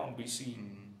jou eie ambisie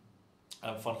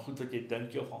van goed wat jy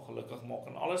dink jou gaan gelukkig maak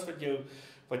en alles wat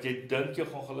jy dink jou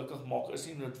gaan gelukkig maak is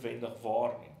nie noodwendig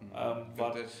waar nie.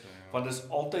 Want dis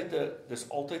altyd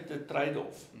 'n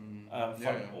trade-off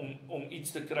om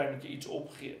iets te kry moet jy iets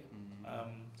opgee.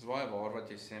 Dis baie waar wat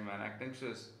jy sê man. Ek dink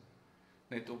soos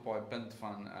net op daai punt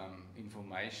van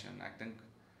information. Ek dink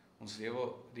ons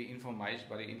lewe die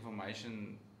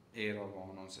information era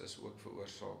waarin ons is ook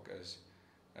veroorsaak is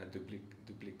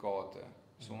duplikate.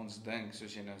 So ons dink,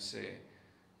 soos jy nou sê,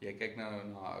 jy kyk nou na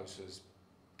 'n ou soos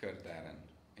Darren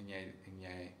en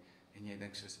jy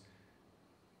dink soos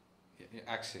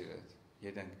ek sê dit.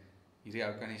 Jy dink hierdie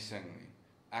ou kan nie sing nie.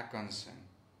 Ek kan sing.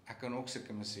 Ek kan ook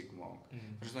sulke musiek maak.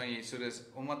 Verstaan jy? So dis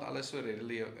omdat alles so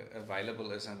readily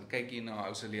available is, dan kyk jy na 'n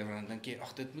ou se lewe en dink jy,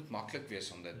 ag, dit moet maklik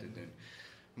wees om dit te doen.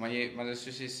 Maar dis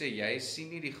soos jy sê, jy sien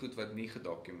nie die goed wat nie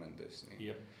gedokument is nie.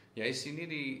 Yep. Jy sien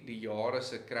nie die jare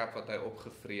se crap wat hy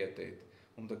opgevreet het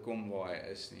om te kom waar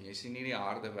hy is nie. Jy sien nie die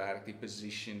harde werk, die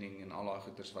positioning en al daai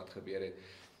goeters wat gebeur het.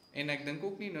 En ek dink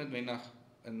ook nie noodwendig,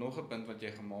 en nog 'n punt wat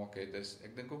jy gemaak het, is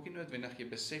ek dink ook nie noodwendig jy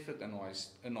besef dit in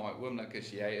daai oomblik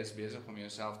as jy is besig om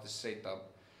jouself te set up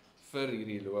vir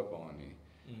hierdie loopbaan nie.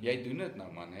 Jy doen dit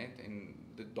nou maar net en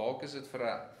dalk is dit vir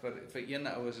een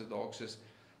ou is dit dalk soos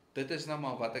dit is nou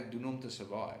maar wat ek doen om te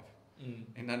survive.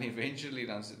 En dan eventually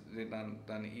dan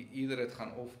either dit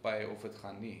gaan of by of dit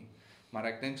gaan nie. Maar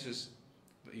ek dink soos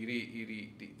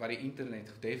wat die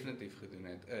internet definitief gedoen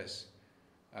het is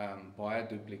baie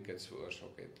duplicates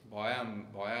veroorsaak het. Baie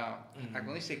ek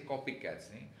wil nie sê copycats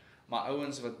nie, maar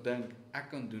ouens wat dink ek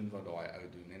kan doen wat daai ou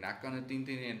doen en ek kan dit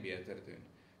 10 beter doen.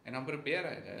 En dan probeer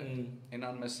hy dit en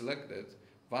dan misluk dit,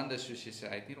 want dis soos jy sê,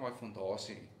 hy het nie daai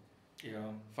fondasie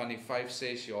van die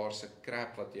 5-6 jaar se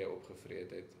crap wat jy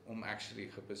opgevreet het om actually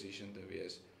gepositioned te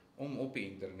wees, om op die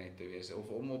internet te wees of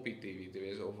om op die TV te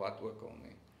wees of wat ook al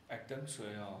nie. Ek dink so,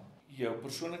 ja. Jou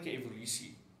persoonlike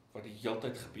evolusie wat die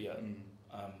heeltyd gebeur.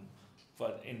 En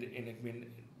ek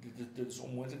meen dit is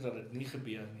onmoontlik dat dit nie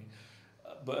gebeur nie.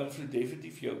 Beïnvloed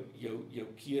definitief jou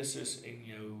keuses en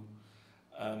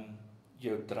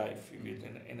jou dryf, jy weet.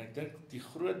 En ek dink die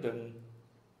groot ding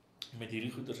met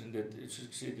hierdie goeders en dit, soos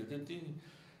ek sê, dit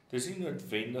is nie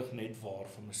noodwendig net waar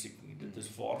vir musiek nie. Dit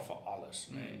is waar vir alles,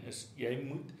 nee. Jy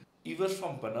moet iewers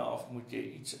van binne af moet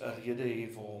jy 'n rede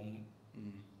hê waarom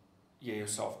jy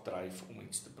jouself dryf om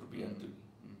iets te probeer doen.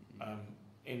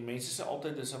 En mense sê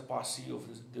altyd dis 'n passie of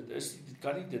dit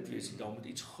kan nie dit wees nie, daar moet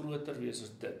iets groter wees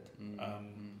as dit.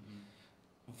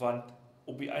 Want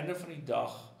op die einde van die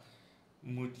dag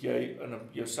moet jy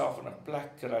jouself in 'n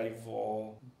plek kry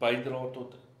waar bydra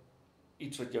tot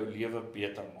iets wat jou lewe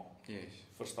beter maak. Yes.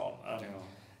 Verstaan?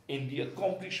 En die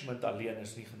accomplishment alleen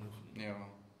is nie genoeg nie.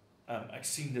 Ek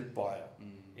sien dit baie.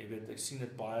 Jy weet, ek sien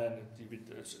dit baie en jy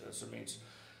weet as 'n mens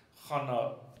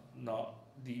gaan na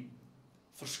die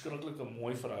verskriklike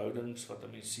mooi verhoudings wat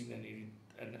 'n mens sien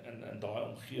in daai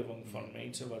omgewing van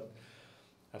mense wat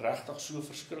regtig so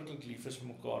verskriklik lief is vir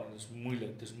mekaar en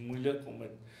dit is moeilik om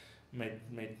met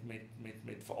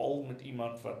veral met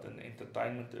iemand wat in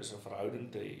entertainment is 'n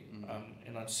verhouding te hê.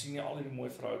 En dan sien jy al die mooi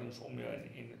verhoudings om jou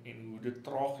en hoe dit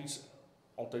tragies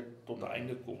altyd tot 'n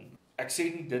einde kom. Ek sê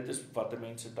nie dit is wat 'n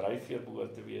mens se dryfveer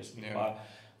behoort te wees nie, maar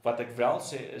wat ek wel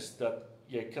sê is dat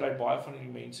jy kry baie van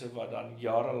die mense wat dan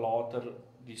jare later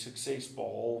die sukses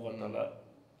behaal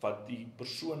wat die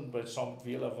persoon by saam met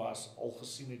vele was al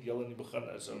gesien het heel in die begin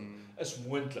is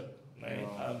moontlik, nee.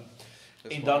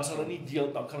 En dan sal hulle nie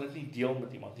deel, dan kan dit nie deel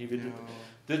met iemand. Jy weet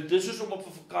dit is soos om op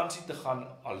 'n vakansie te gaan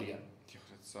alleen. Ja,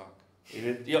 dit sak. Jy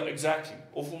weet, ja, exactly.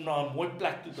 Of om na 'n mooi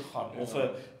plek toe te gaan of 'n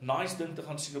nice ding te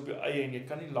gaan sien op jou eie en jy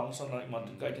kan nie langs aan na iemand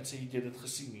toe kyk en sê jy het dit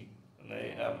gesien nie.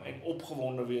 Nee, en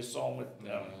opgewonde wees saam met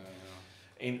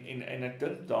En ek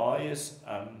dink daai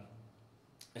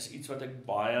is iets wat ek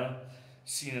baie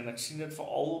sien en ek sien dit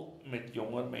veral met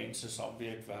jonger mense saam wie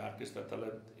ek werk is dat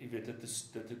hulle, jy weet,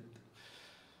 dit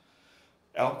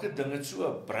elke ding het so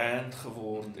 'n brand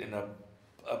geword en 'n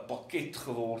pakket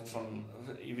geword van,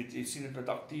 jy weet, jy sien dit met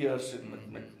akteurs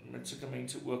en met sulke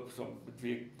mense ook met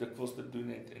wie ek dikwels te doen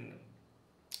het en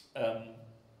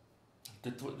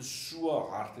dit is so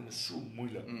hard en is so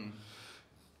moeilik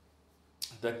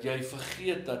dat jy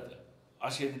vergeet dat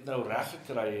as jy dit nou reg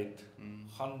gekry het,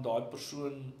 gaan daai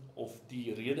persoon of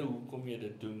die rede hoekom jy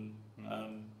dit doen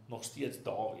nog steeds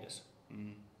daar wees.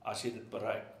 As jy dit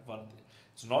bereik, want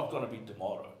it's not gonna be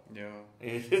tomorrow. Ja,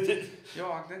 ek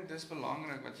dink dis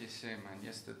belangrik wat jy sê, man.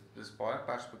 Dis baie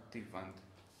perspektief, want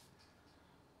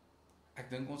ek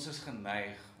dink ons is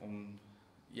geneig om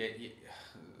jy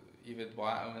weet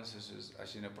baie ouens is soos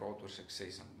as jy nou praat oor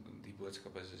sukses, die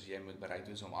boodskap is jy moet bereid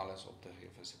wees om alles op te gee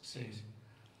vir sukses.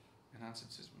 En dan sê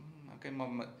dit soos, okay,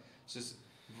 maar soos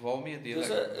waarmee deel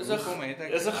ek? Is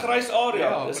 'n grys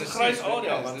area. Dis 'n grys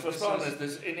area, want verstaan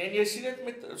dis en jy sien dit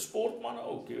met sportmanne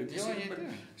ook, jy weet,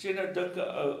 as jy nou dink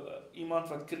iemand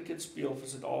wat cricket speel vir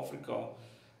Suid-Afrika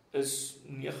is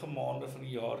 9 maande van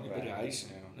die jaar nie by die huis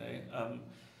nie,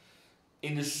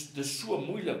 en dis so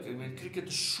moeilik. Ek meen cricket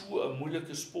is so 'n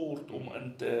moeilike sport om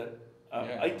in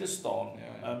uit te staan,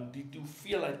 die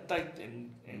hoeveelheid tyd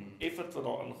en effort wat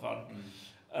daarin gaan,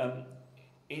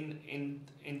 en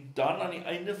dan aan die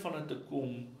einde van dit te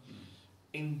kom,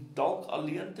 en dalk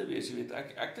alleen te wees, jy weet,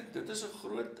 ek dink dit is 'n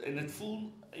groot, en dit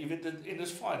voel, jy weet, en dit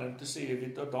is fyn om te sê, jy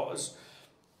weet, dat daar is,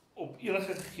 op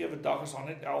enige gegewe dag is daar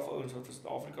net 11 ouens wat vir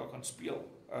Suid-Afrika kan speel,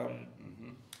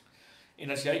 en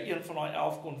as jy een van daai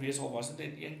 11 kon wees, al was dit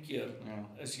net een keer,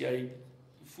 is jy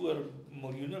voor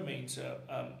miljoene mense,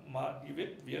 maar jy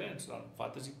weet, weer eens dan,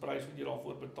 wat is die prys wat jy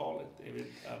daarvoor betaal het, jy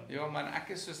weet. Ja man, ek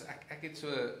is soos, ek het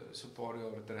so paar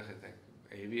jaar terug het ek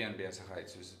heavy in besigheid,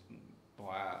 soos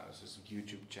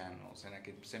YouTube channels, en ek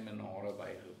het seminare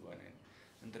bygewoon, en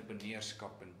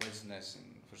entrepreneurskap en business,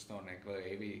 en verstaan, ek wil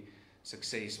heavy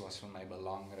sukses was vir my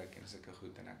belangrik, en sulke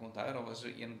goed, en ek onthou, daar was so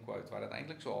een quote, wat het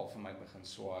eintlik so half vir my begin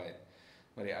swaai het,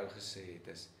 wat die ou gesê het,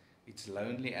 is, it's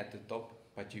lonely at the top,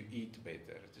 but you eat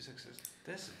better. Dus ek sê,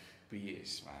 dis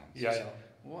BS, man. Ja.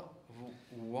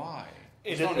 Why?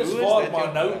 En dit is waar,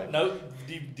 maar nou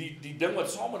die ding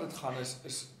wat saam met dit gaan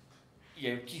is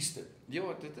jy kies dit.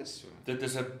 Ja, dit is so. Dit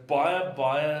is 'n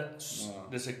baie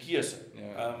dis 'n keuse.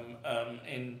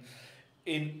 En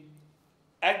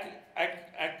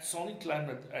ek sal nie claim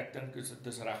dat ek dink dit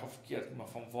is reg of verkeerd, maar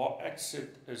van waar ek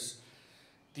sit is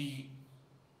die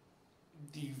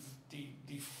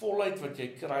volheid wat jy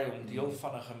kry om deel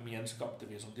van 'n gemeenskap te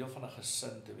wees, om deel van 'n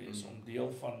gesin te wees, om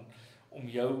deel van, om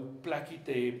jou plekkie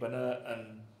te hê binne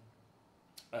in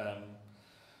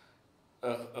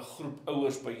 'n groep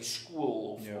ouers by die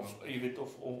skool, of jy weet,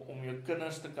 of om jou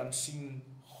kinders te kan sien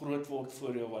groot word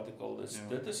voor jou, wat ek al,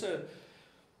 dit is 'n,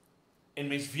 en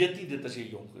mens weet nie dit as jy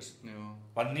jonk is,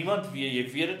 want niemand weet,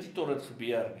 jy weet dit nie tot dit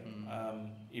gebeur nie,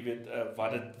 jy weet,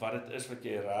 wat dit is wat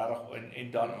jy regtig,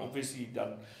 en dan obviously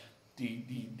dan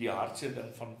die hartseer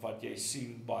ding van wat jy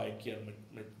sien baie keer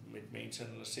met mense in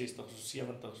hulle 60s of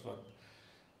 70s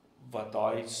wat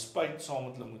daai spyt saam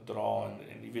met hulle moet dra,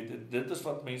 en jy weet, dit is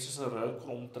wat mense se rug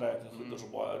krom trek en goeders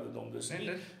op baie ouderdom, dis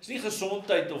nie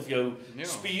gesondheid of jou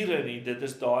spiere nie, dit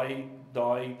is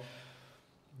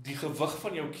die gewig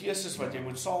van jou keuses wat jy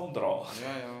moet saamdra.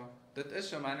 Ja. Dit is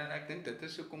so, man, en ek dink dit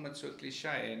is hoekom dit so cliché,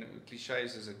 en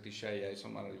clichés is 'n cliché, jy is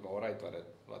sommer die waarheid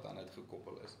wat aan dit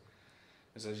gekoppel is.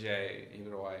 Is as jy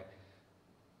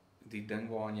die ding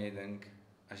waaraan jy dink,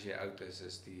 as jy oud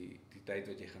is die tyd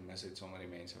wat jy gemis het saam met die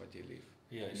mense wat jy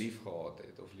lief gehad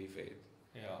het, of lief het.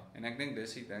 Ja. En ek dink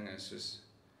dis die ding is, soos,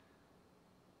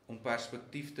 om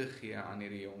perspektief te gee aan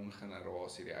hierdie jong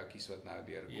generasie, die ouetjies wat nou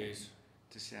deurkom,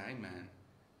 te sê, hey man,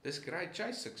 dis great,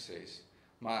 chase sukses,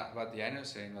 maar wat jy nou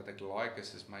sê, en wat ek like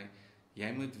is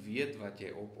jy moet weet wat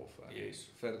jy opoffer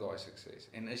vir daai sukses,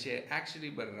 en is jy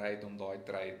actually bereid om daai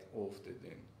trade-off te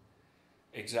doen?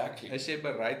 Exactly. Is jy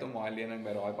bereid om daai lening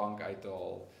by daai bank uit te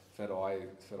haal vir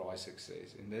daai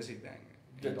sukses? En dis die ding.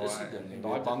 Dit is die ding. En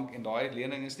daai bank en daai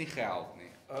lening is nie geld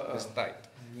nie. Dis tyd.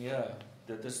 Nee,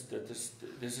 dit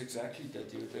is exactly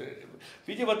dit.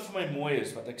 Weet jy wat vir my mooi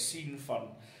is, wat ek sien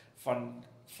van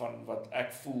wat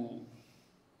ek voel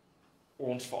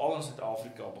ons veral in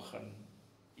Suid-Afrika begin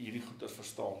hierdie goeders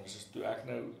verstaan, is toe ek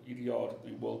nou hierdie jaar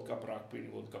die World Cup rugby en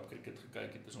die World Cup cricket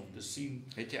gekyk het, is om te sien.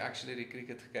 Het jy actually die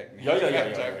cricket gekyk? Ja.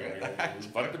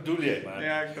 Wat bedoel jy, man?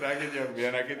 Ja, ek trek dit jou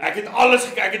been. Ek het alles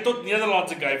gekyk, ek het tot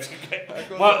Nederlandse games gekyk.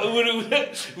 Maar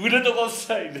hoe dit ook al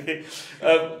sê,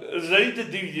 is nie te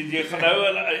doen, jy gaan nou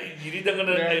hierdie ding in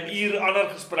 'n uur ander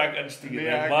gesprek instuur,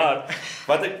 maar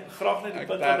wat ek graag net die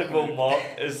punt wat ek wil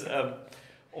maak, is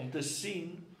om te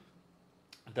sien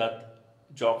dat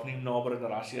Jock nie naby en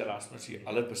Rassie Erasmus hier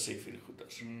al het besef hierdie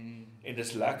goeders. En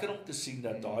dis lekker om te sien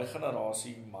dat daai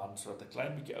generasie mans wat 'n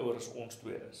klein bietjie ouer as ons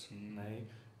twee is,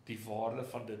 die waarde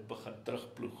van dit begin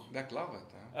terugploeg. Ek love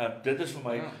it, dit is vir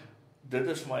my,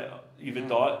 jy weet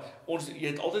jy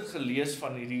het altyd gelees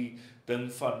van hierdie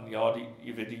ding van,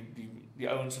 jy weet die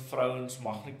ouens se vrouens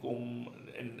mag nie kom,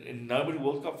 en nou by die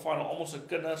World Cup final, almal se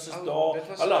kinders is daar,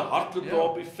 hulle hardloop daar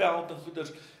op die veld en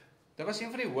goeders. Dit was een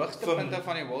van die hoogste punte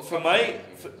van die World Cup.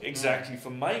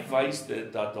 Vir my wys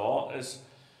dit dat daar is,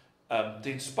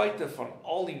 ten spyte van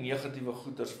al die negatiewe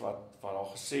goeders wat daar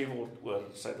gesê word oor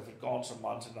Suid-Afrikaanse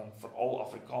mans, en dan veral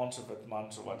Afrikaanse wit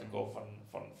mans, of wat ek al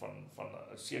van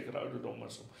 'n sekere ouderdom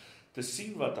is, om te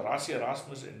sien wat Rassie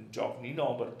Erasmus en Jock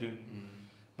Nienaber doen,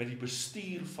 met die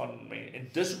bestuur van mense, en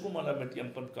dis hoekom hulle met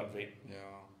 1 punt kan wen.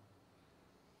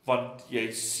 Want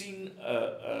jy sien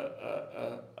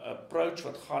 'n approach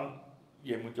wat gaan,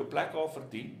 jy moet jou plek daar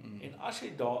verdien, en as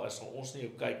jy daar is, sal ons na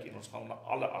jou kyk, en ons gaan na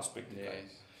alle aspekte kyk.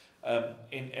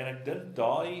 En ek dink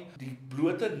die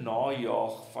blote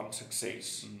najaag van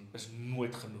sukses is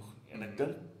nooit genoeg nie. En ek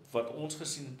dink wat ons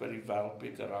gesien het by die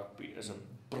Wêreldbeker rugby is 'n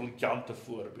briljante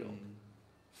voorbeeld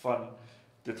van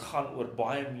dit gaan oor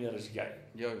baie meer as jy.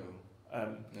 Ja.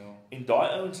 En daai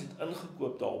ouens het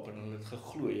ingekoop daarop en hulle het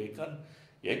geglo.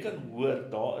 Jy kan hoor,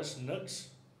 daar is niks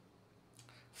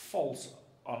vals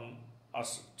aan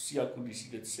as Sia Kolisi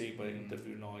dit sê by 'n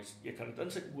interview jy kan dit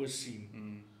in sy oë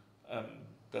sien,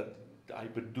 dat hy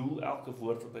bedoel elke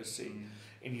woord wat hy sê.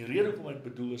 En die rede hoekom hy dit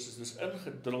bedoel is dis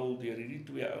ingedrul deur hierdie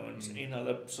twee ouens en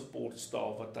hulle support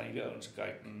staff wat na hierdie ouens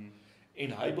kyk.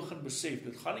 En hy begin besef,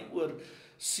 dit gaan nie oor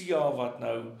Sia wat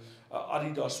nou 'n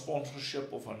Adidas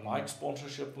sponsorship of 'n Nike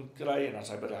sponsorship moet kry en as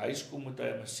hy by die huis kom moet hy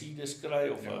 'n Mercedes kry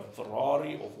of 'n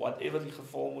Ferrari of whatever die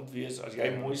geval moet wees. As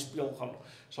jy mooi speel,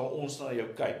 sal ons na jou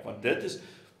kyk, want dit is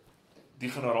die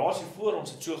generasie voor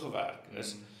ons het so gewerk.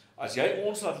 As jy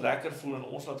ons laat lekker voel en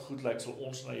ons laat goed lyk, sal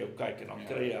ons na jou kyk en dan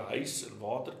kry jy 'n huis in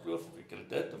Waterkloof of jy kry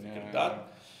dit of jy kry dat.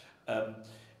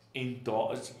 En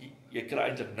daar is jy kry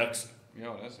eintlik niks.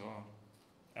 Ja, dis waar.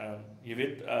 Jy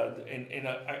weet,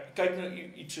 ek kyk nou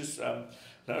iets soos,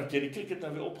 nou jy die cricket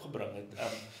nou weer opgebring het,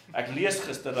 ek lees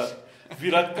gister dat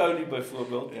Virat Kohli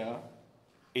byvoorbeeld,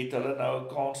 het hulle nou 'n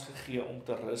kans gegee om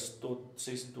te rus tot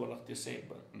 26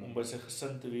 Desember, om by sy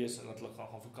gesin te wees en dat hulle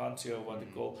gaan vakansie hou, wat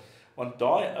ek wil, want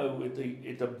daai ou het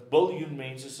 'n biljoen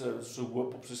mense se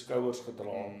hoop op sy skouers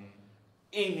gedra,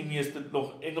 en die meeste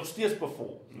nog steeds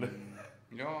bevol.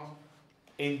 Ja.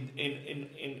 En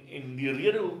die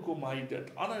rede hoekom hy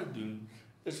dit aanhou doen,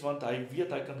 is want hy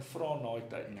weet hy kan vra na die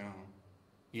tyd. Ja.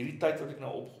 Hierdie tyd wat ek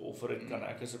nou opgeoffer het, kan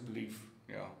ek asseblief.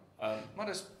 Ja.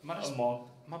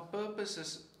 Maar purpose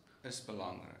is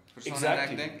belangrik.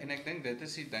 Exactly. En ek dink dit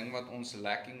is die ding wat ons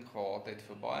lacking gehad het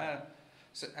vir baie.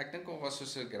 Ek dink al was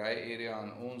soos 'n grey area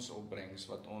in ons opbrengs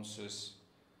wat ons soos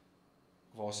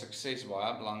waar sukses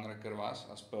baie belangriker was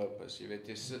as purpose. Jy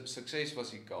weet, sukses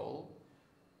was die goal,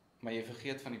 maar jy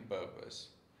vergeet van die purpose.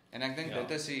 En ek dink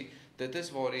dit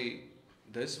is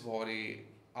waar die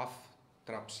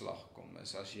aftrapslag kom,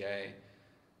 is as jy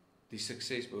die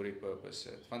sukses by die purpose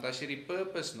sit. Want as jy die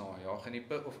purpose najaag en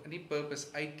in die purpose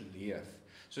uitleef,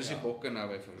 soos die bokke nou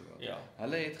byvoorbeeld.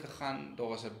 Hulle het gegaan, daar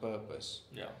was 'n purpose.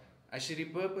 As jy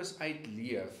die purpose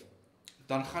uitleef,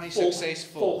 dan gaan die sukses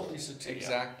volg. Die sukses.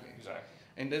 Exactly.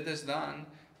 En dit is dan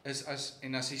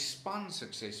as die span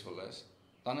suksesvol is,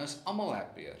 dan is almal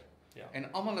happier.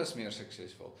 En almal is meer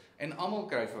suksesvol. En almal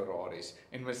kry Ferraris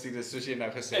en Mercedes soos jy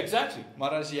nou gesê het. Exactly.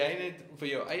 Maar as jy net vir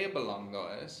jou eie belang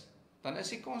daar is, dan is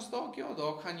die kans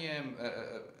dalk gaan jy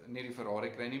nie die Ferrari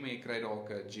kry nie, maar jy kry dalk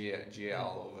 'n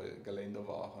GL of 'n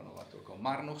Geländewagen of wat ook al.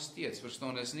 Maar nog steeds,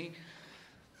 verstaan, is nie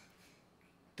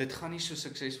dit gaan nie so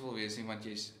suksesvol wees nie want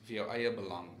jy's vir jou eie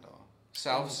belang daar.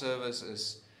 Self-service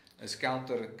is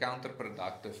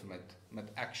counterproductive met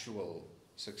actual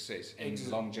sukses en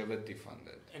longevity van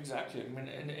dit. Exactly.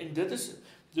 En dit is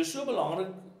so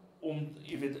belangrik om,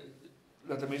 jy weet,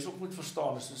 dat mense ook moet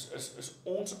verstaan, is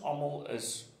ons almal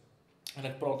is, en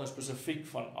ek praat nou spesifiek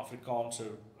van Afrikaanse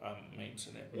mense,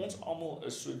 ons almal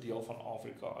is so deel van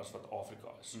Afrika as wat Afrika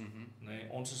is.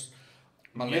 Ons is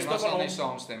maar meeste van ons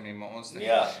saamstem nie, maar ons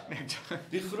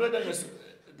die groot ding is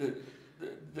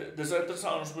dis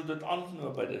interessant, ons moet dit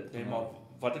aanknoop by dit, maar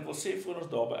wat ek wil sê voor ons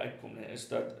daarby uitkom, is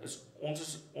dat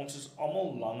ons is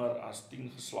almal langer as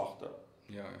 10 geslagte.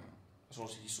 As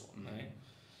ons hierso,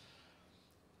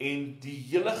 En die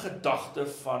hele gedagte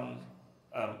van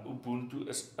Ubuntu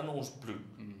is in ons bloed.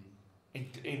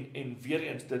 En weer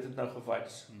eens, dit het nou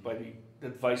gewys,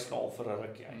 dit wys nou al vir 'n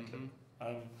rukkie eintlik.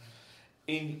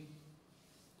 En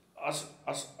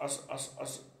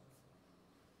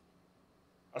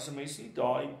as 'n mens nie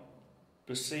daai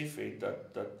besef het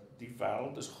dat die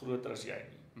wêreld is groter as jy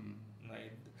nie.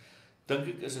 Dink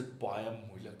ek is dit baie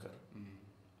moeiliker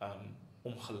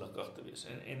om gelukkig te wees.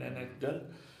 En ek dink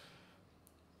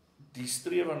die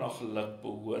strewe na geluk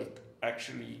behoort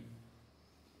actually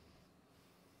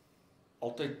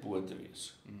altyd bo te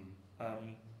wees.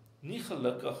 Nie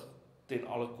gelukkig ten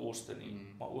alle koste nie,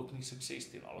 maar ook nie sukses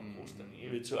ten alle koste nie. Jy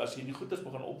weet, so as jy die goeders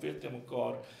begin opweeg teen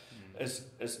mekaar, is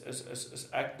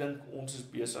ek dink ons is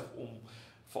besig om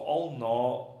veral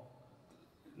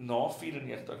na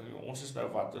 94, ons is nou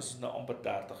wat, ons is nou amper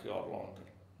 30 jaar later,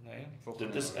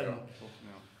 dit is in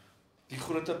die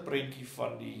groter prentjie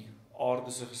van die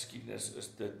aarde se geskiedenis,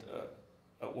 is dit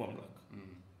 'n oomblik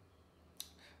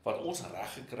wat ons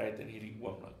reg gekry het in hierdie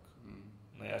oomblik.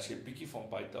 As jy 'n bietjie van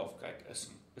buite af kyk,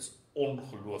 is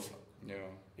ongelooflik.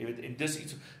 Jy weet, en dis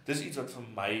iets wat vir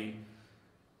my,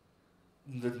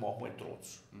 dit maak my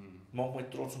trots. Maak my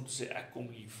trots om te sê ek kom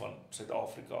hier van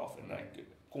Suid-Afrika af en ek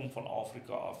kom van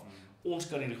Afrika af. Ons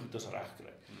kan hierdie goeders reg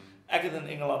kry. Ek het in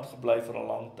Engeland gebly vir 'n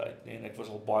lang tyd, en ek was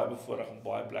al baie bevoorreg om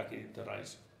baie plekke te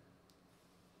reis.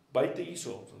 buite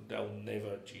hierso, they'll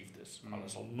never achieve this. Hulle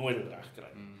sal nooit dit reg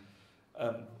kry.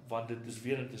 Want dit is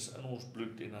weer, dit is in ons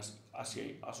bloed, en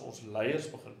as ons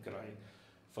leiers begin kry,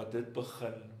 wat dit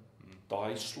begin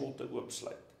daai slotte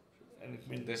oopsluit. En ek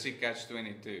meen, dis die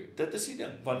catch-22. dit is die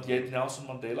ding, want jy het Nelson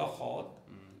Mandela gehad,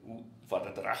 wat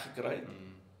dit reg gekry het,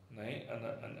 nee,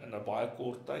 in 'n baie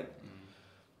kort tyd.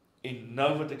 En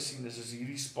nou wat ek sien is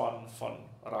hierdie span van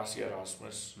Rassie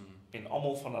Erasmus en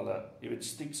almal van hulle, jy weet,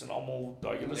 Stix en almal,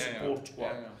 daai hele support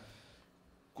squad,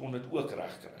 kon dit ook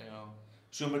reg kry.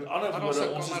 So met ander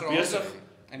woorde, ons is besig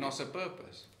en ons 'n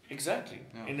purpose. Exactly.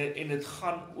 En dit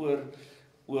gaan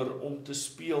oor om te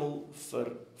speel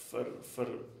vir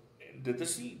dit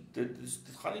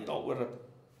gaan nie daaroor dat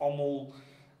almal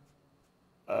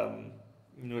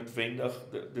noodwendig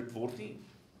dit word nie,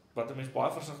 wat 'n mens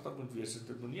baie versigtig moet wees,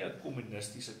 dit moet nie 'n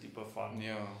kommunistiese tipe van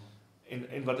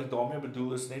en wat ek daarmee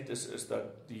bedoel is net is dat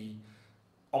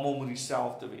almal moet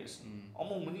dieselfde wees.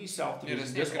 Almal moet nie dieselfde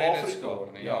wees. Dis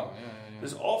Afrika.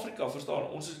 Dis Afrika, verstaan?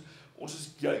 Ons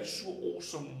is juist so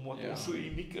awesome omdat ons so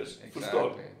uniek is.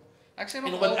 Verstaan? Ek sê en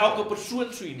nog omdat elke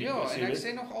persoon so uniek is. En ek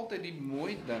sê nog altyd die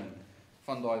mooi ding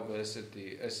van diversity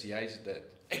is juist dit.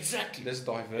 Exactly. Dis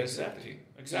diversity.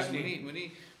 Exactly.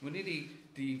 Moenie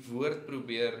die woord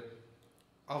probeer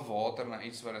afwater na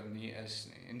iets wat dit nie is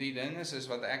nie. En die ding is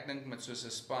wat ek dink met soos 'n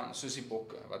span, soos die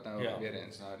bokke wat nou weer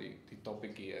eens nou die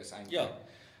topickie is eintlik.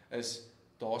 Is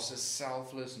daar's 'n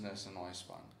selflessness in daai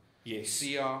span.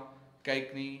 Sia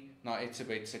kyk nie na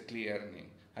Etsebet se kleur nie.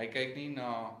 Hy kyk nie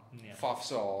na Faf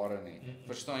se hare nie.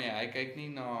 Verstaan jy? Hy kyk nie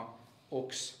na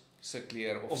Ox se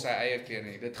kleur of sy eie kleur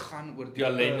nie. Dit gaan oor die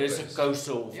Lende se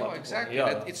kouse of wat. Exactly.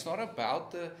 It's not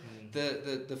about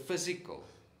the physical.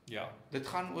 Dit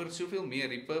gaan oor soveel meer.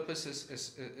 Die purpose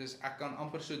is ek kan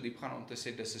amper so diep gaan om te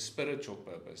sê dis 'n spiritual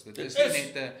purpose. Dit is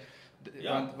nie net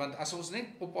 'n want as ons net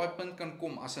op daai punt kan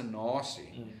kom as 'n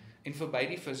nasie en verby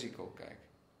die physical kyk.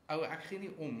 Ek gee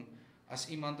nie om as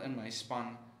iemand in my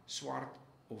span swart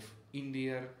of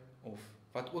Indiër of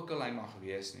wat ook al hy mag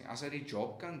wees nie. As hy die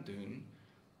job kan doen,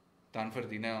 dan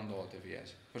verdien hy om daar te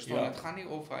wees. Verstaan, dit gaan nie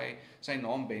of hy sy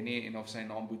naam Benny en of sy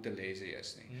naam Boetelese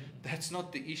is nie. That's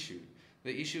not the issue.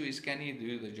 The issue is can he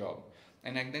do the job?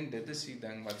 En ek dink dit is die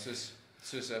ding wat soos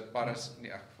 'n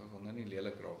ek wil nou nie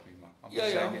lelik raak nie, maar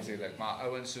maar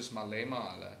ouens soos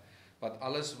Malema hulle wat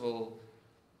alles wil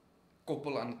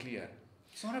koppel aan kleur.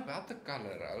 It's not about the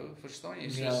color, verstaan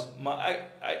jy? Maar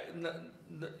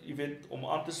jy weet, om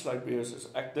aan te sluit by is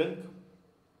ek dink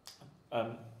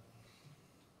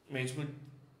mens moet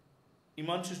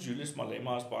iemand soos Julius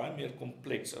Malema is baie meer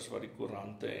kompleks as wat die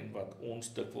koerante en wat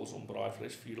ons dikwels om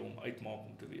braaivleisvuur om uitmaak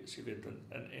om te wees. Jy weet,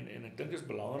 en ek dink is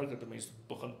belangrik dat 'n mens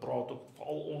begin praat, ook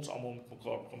veral ons almal met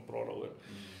mekaar begin praat daaroor.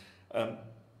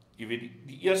 Jy weet,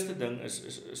 die eerste ding is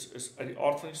uit die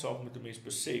aard van die saak moet 'n mens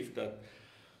besef dat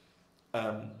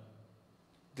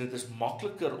dit is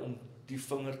makliker om die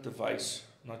vinger te wys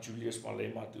na Julius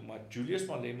Malema toe, maar Julius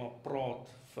Malema praat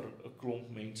vir 'n klomp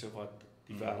mense wat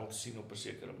die wêreld sien op 'n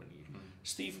sekere manier.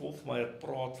 Steve Hofmeyer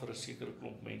praat vir 'n sekere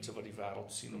klomp mense wat die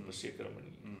wêreld sien op 'n sekere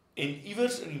manier. En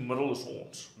iewers in die middel is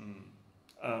ons.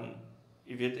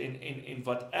 Jy weet, en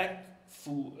wat ek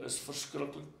voel is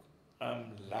verskriklik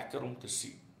lekker om te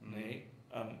sien, nê?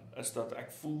 Is dat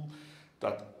ek voel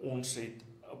dat ons het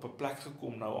op 'n plek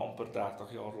gekom nou amper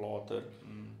 30 jaar later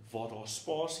waar daar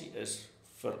spasie is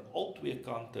vir al twee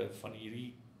kante van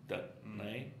hierdie ding,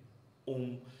 nê?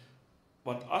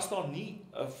 Want as daar nie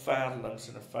 'n ver links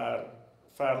en 'n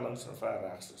ver links en 'n ver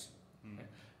regs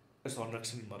is daar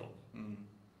niks in die middel.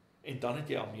 En dan het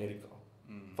jy Amerika,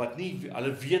 wat nie,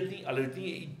 hulle weet nie, hulle het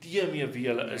nie 'n idee meer wie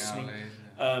hulle is nie.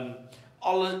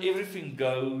 Everything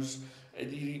goes,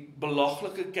 die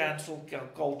belaglike cancel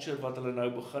culture wat hulle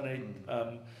nou begin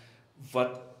het,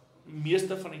 wat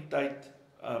meeste van die tyd,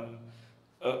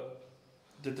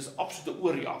 dit is absolute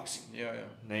oorreaksie,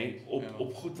 nee,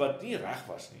 op goed wat nie reg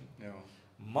was nie.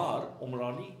 Maar, omdat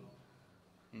daar nie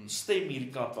stem hierdie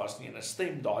kant was nie, en 'n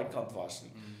stem daai kant was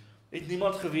nie, het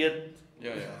niemand geweet.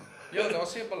 Daar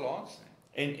is 'n balans nie.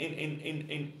 En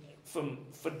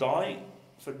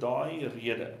vir daai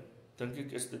rede, dink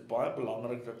ek is dit baie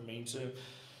belangrik dat mense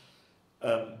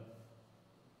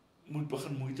moet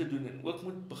begin moeite doen en ook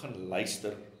moet begin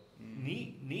luister.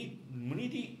 Moenie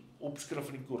die opskrif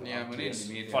in die koerant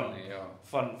lees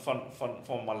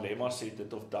van Malema sê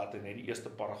dit of dat en net die eerste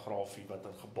paragraafie wat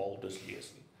in gebaldes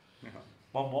lees nie.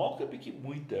 Maar maak 'n bietjie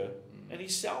moeite en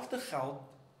dieselfde geld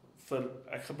vir,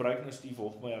 ek gebruik nou Steve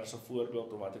Hofmeyer as 'n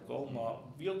voorbeeld of wat ek al, maar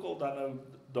wie ook al dan nou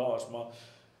daar's, maar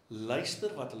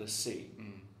luister wat hulle sê.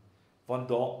 Want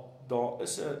daar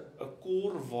is 'n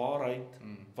core waarheid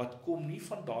wat kom nie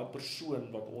van daai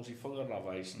persoon wat ons die vinger na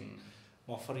wys nie,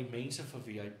 maar van die mense vir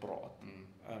wie hy praat.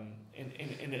 En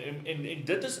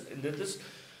dit is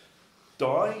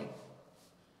daai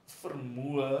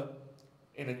vermoë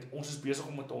en ons is besig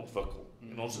om dit te ontwikkel.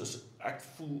 En ek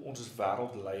voel ons is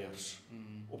wêreldleiers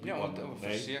op die oomblik,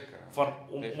 verseker. van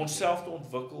om onsself te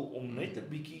ontwikkel, om net 'n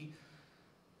bietjie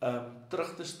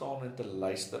terug te staan en te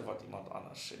luister wat iemand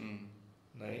anders sê.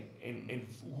 Nee, en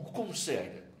hoekom sê hy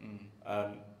dit?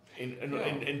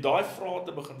 En daai vrae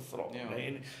te begin vra.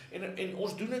 Nee, en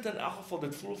ons doen dit in elk geval,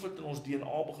 dit voel of dit in ons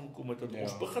DNA begin kom het, dat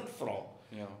ons begin vra.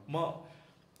 Maar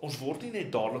ons word nie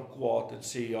net dadelik kwaad en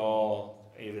sê jy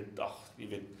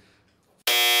weet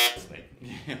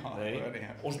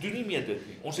ons doen nie meer dit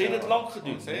nie. Ons het dit lank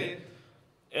gedoen,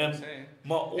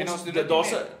 maar ons doen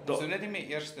dit nie meer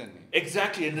eerste nie.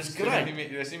 Exactly, en dis great.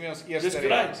 Dis nie meer ons eerste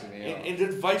reaksie nie. En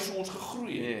dit wys hoe ons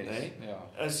gegroei het, nee?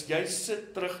 As jy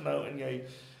sit terug nou en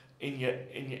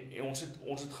ons het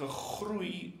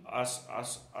gegroei as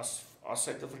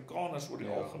Suid-Afrikaners oor die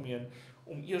algemeen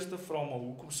om eers te vra, maar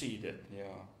hoekom sê jy dit?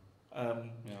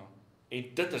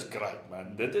 En dit is great,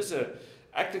 man.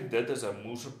 Ek dink dit is 'n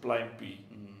moerse pluimpie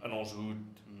in ons hoed,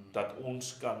 dat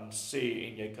ons kan sê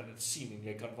en jy kan dit sien en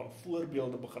jy kan van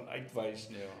voorbeelde begin uitwys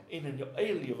en in jou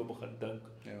eie lewe begin dink,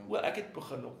 ek het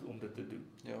begin om dit te doen,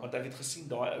 want ek het gesien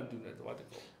daai ou doen dit, wat ek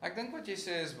wil. Ek dink wat jy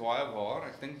sê is baie waar.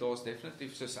 Ek dink daar's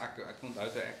definitief, soos ek onthou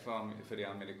dat ek vir die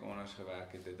Amerikaners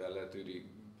gewerk het hulle toe die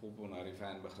populaire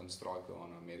fan begin strike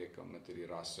aan Amerika met die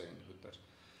rasse en goeters.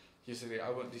 Jy sê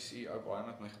die CEO baie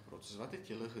met my gepraat, soos wat het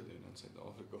julle gedoen in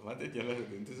Suid-Afrika? Wat het julle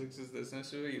gedoen? Dis ek soos, dis nou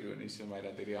so ironies vir my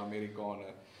dat hierdie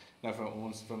Amerikaner nou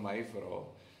vir my vra,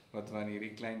 wat van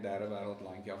hierdie klein derde wêreld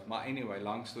landjie af. Maar anyway,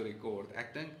 lang storie kort,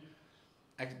 ek dink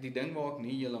die ding waar ek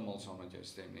nie heeltemal saam met jou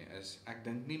stem nie, is ek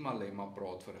dink nie Malema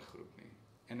praat vir 'n groep nie.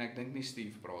 En ek dink nie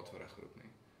Steve praat vir 'n groep nie.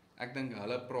 Ek dink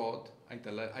hulle praat uit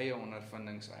hulle eie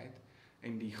ondervindings uit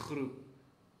en die groep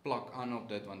plak aan op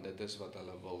dit, want dit is wat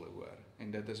hulle wil hoor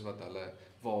en dit is wat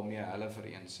waarmee hulle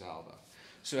vereensgewig.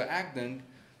 So ek dink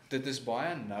dit is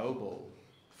baie noble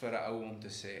vir 'n ou om te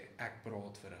sê ek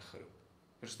praat vir 'n groep.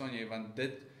 Verstaan jy, want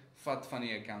dit vat van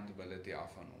die accountability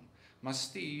af van hom. Maar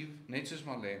Steve, net soos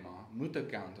Malema, moet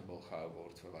accountable gehou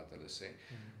word vir wat hulle sê.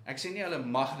 Ek sê nie hulle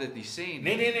mag dit nie sê nie.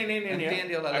 Nee.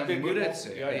 Inteendeel, hulle moet dit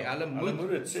sê. Hulle moet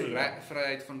dit sê.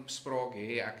 Vryheid van spraak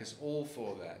hê, ek is all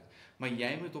for that. Maar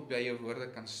jy moet op jou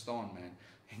woorde kan staan, man.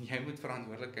 En jy moet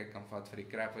verantwoordelikheid kan vat vir die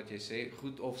crap wat jy sê,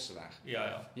 goed of sleg.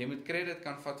 Jy moet credit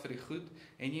kan vat vir die goed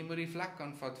en jy moet die vlek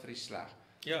kan vat vir die sleg.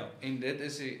 En dit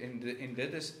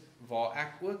is waar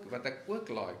wat ek ook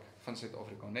like van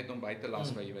Suid-Afrika, net om by te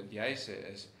las by wat jy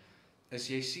sê is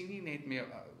jy sien nie net meer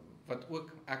wat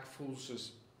ook ek voel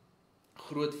soos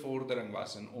groot vordering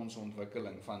was in ons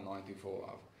ontwikkeling van 94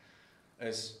 af,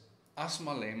 is as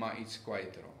Malema iets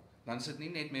kwytraak, dan sit nie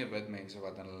net meer wit mense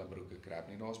wat in hulle broeke krap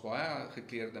nie. Daar's baie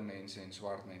gekleurde mense en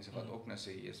swart mense wat ook nou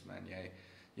sê, yes man,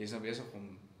 jy's nou besig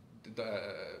om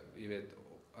jy weet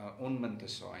onmin te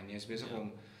saai en jy's besig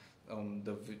om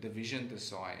division te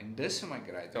saai en dis vir my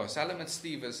great. Selfs met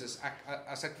Steve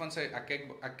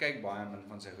ek kyk baie min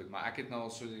van sy goed, maar ek het nou al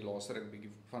so die laaste ruk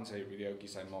bietjie van sy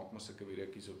videoetjies, hy maak mos sulke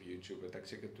videoetjies op YouTube, wat ek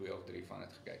seker 2 of 3 van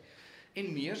dit gekyk.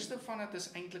 En meeste van dit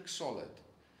is eintlik solid.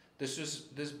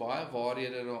 Dis baie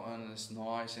waarhede daarin, is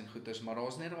nice en goeders, maar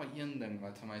daar's net daai een ding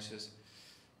wat vir my soos,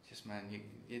 just man, jy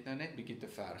het nou net bietjie te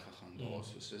ver gegaan daar,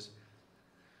 soos.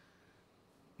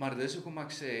 Maar dis hoekom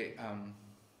ek sê,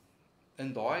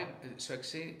 in daai, so ek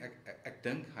sê, ek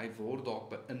dink hy word dalk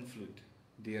beïnvloed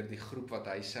deur die groep wat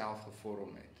hy self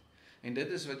gevorm het. En dit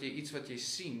is iets wat jy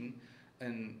sien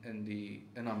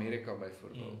in Amerika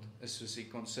byvoorbeeld, is soos die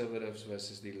conservatives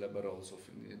versus die liberals, of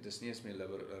dis nie eens meer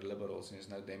liberals nie, is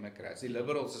nou democrats. Die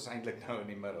liberals is eintlik nou in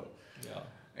die middel.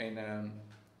 En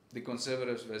die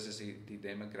conservatives versus die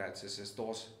democrats is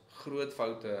daar's groot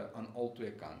foute aan al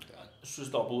twee kante. Soos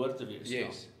daar behoort te wees.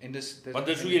 Yes. En want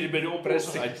dis hoe jy by die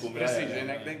oplossing uitkom. Presies, en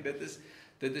ek dink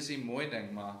dit is die mooi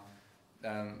ding, maar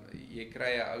jy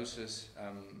kry 'n ou soos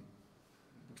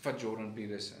van Jordan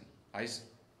Peterson.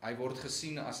 Hy word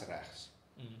gesien as regs.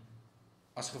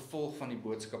 As gevolg van die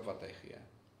boodskap wat hy gee.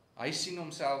 Hy sien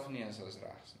homself nie as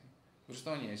regs nie.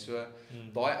 Verstaan jy? So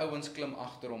daai ouens klim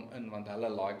agter hom in want hulle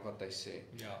like wat hy sê.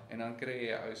 En dan kry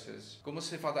jy ou soos, kom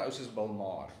ons sê vat 'n ou soos Bill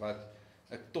Maher wat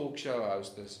 'n talkshow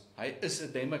host is. Hy is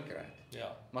 'n demokrat.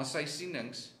 Maar sy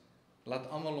sienings laat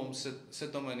almal hom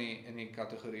sit hom in die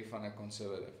kategorie van 'n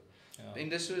conservative. En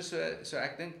dis so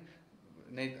ek dink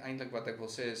net eintlik wat ek wil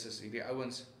sê is hierdie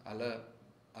ouens,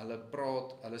 hulle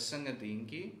praat, hulle sing 'n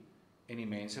deentjie en die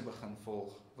mense begin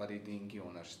volg wat die dingetjie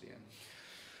ondersteun.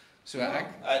 So Ja,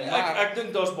 ek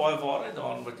dink daar's baie waarheid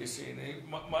daarin wat jy sê, nee,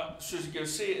 maar soos ek jou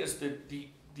sê is dit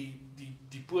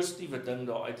die positiewe ding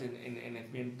daaruit en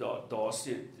ek meen daar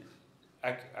sê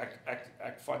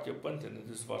ek vat jou punt en dit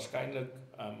is waarskynlik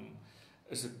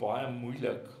is dit baie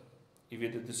moeilik. Jy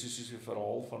weet dit is soos 'n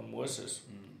verhaal van Moses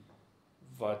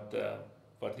wat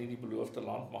nie die beloofde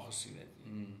land mag gesien het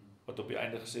nie. Wat op die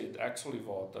einde gesê het ek sal die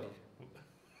water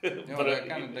ja, ek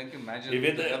kan dink imagine. Jy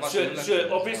weet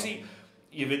so obviously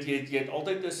jy weet jy het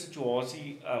altyd 'n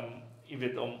situasie jy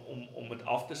weet om dit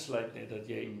af te sluit net dat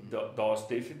jy daar's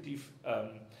definitief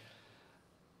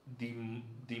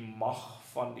die mag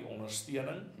van die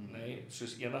ondersteuning, nê,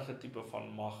 soos enige tipe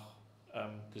van mag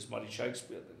dis maar die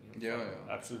Shakespeare ding. Ja.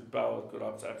 Absolute power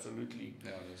corrupts absolutely.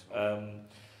 Ja, dis waar.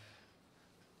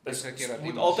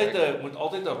 Moet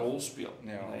altyd 'n rol speel,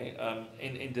 ja. nê?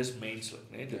 En dis menslik,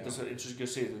 nê? Dit is en soos ek jou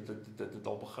sê, dit het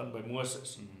al begin by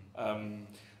Moses.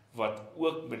 Wat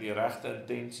ook met die regte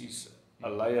intensies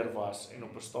 'n leier was en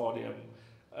op 'n stadium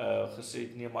gesê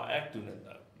het nee, maar ek doen dit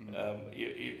nou. Ja,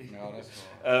 dis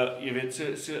waar. Jy weet so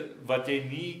wat jy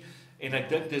nie en ek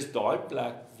dink dis daai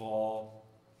plek waar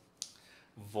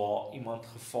iemand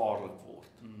gevaarlik word.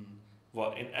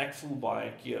 En ek voel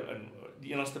baie keer in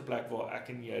die enigste plek waar ek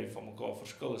en jy van mekaar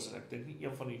verskil is en ek dink nie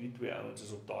een van hierdie twee ouens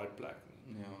is op daai plek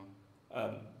nie. Ja.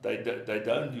 They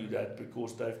don't do that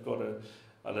because they've got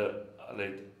hulle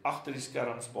het agter die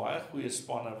skerms baie goeie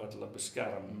spanne wat hulle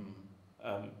beskerm.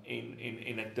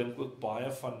 En ek dink ook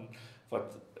baie van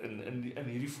wat in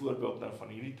hierdie voorbeeld nou van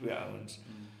hierdie twee ouens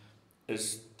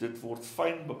is dit word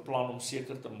fyn beplan om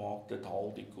seker te maak dit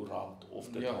haal die koerant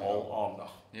of dit haal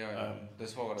aandag. Ja.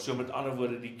 Dis waar. So met ander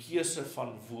woorde die keuse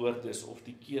van woorde of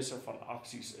die keuse van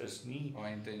aksies is nie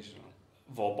intentional.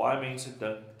 Waar baie mense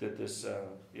dink dit is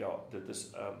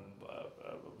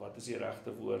wat is die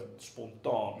regte woord,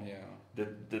 spontaan. Ja.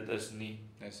 Dit is nie.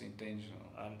 Dis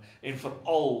intentional. En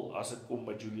veral as dit kom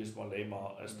by Julius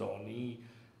Malema is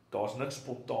daar's niks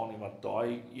spontaan nie want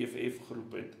daai EFF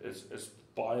groep is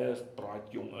baie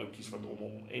bright jong ouetjies wat om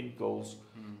hom enkels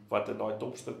wat in daai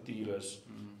topstruktuur is.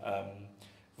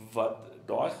 Wat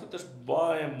daai goed is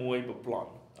baie mooi beplan.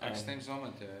 Ek stem saam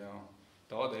met jou, ja.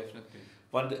 Daar definitief.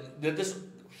 Want dit is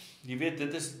jy weet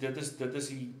dit is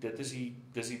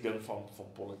die ding van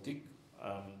politiek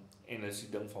en is die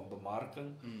ding van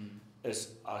bemarking is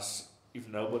as if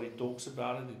nobody talks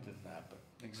about it didn't happen.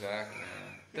 Exactly.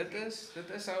 Dit is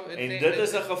how en dit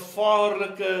is 'n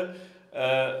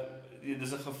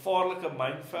gevaarlike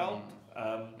mynveld.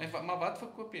 Maar wat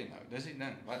verkoop jy nou? Dis die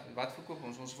ding. Wat verkoop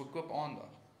ons? Ons verkoop aandag.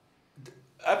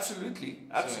 Absolutely.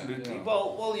 Ja.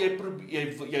 Wel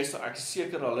jy sal ek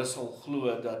seker hulle sal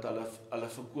glo dat hulle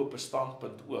verkoop 'n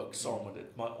standpunt ook saam met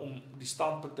dit, maar om die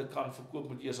standpunt te kan verkoop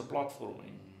moet jy eers 'n platform hê.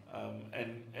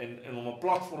 En om 'n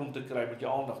platform te kry moet jy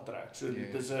aandag trek. So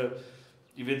dit is 'n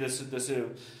jy weet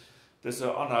dis 'n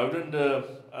aanhoudende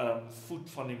voet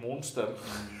van die monster.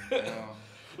 Ja.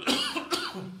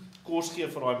 Kos gee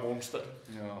vir daai monster.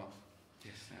 Ja.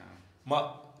 Yes, ja.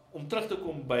 Maar om terug te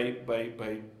kom by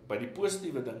die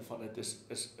positiewe ding van dit is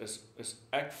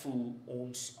ek voel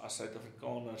ons as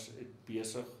Suid-Afrikaners het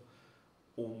besig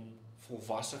om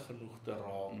volwasse genoeg te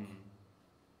raak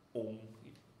om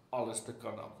alles te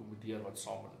kan akkommodeer wat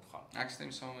saam met dit gaan. Ek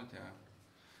stem saam met jou.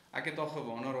 Ek het al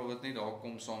gewonder of dit nie daar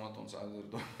kom saam met ons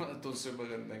ouderdom dat ons so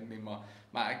begin dink nie, maar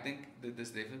ek dink dit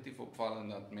is definitief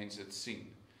opvallend dat mense dit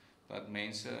sien. Dat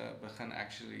mense begin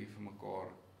actually vir mekaar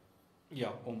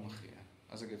omgee,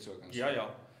 as ek dit so kan sê.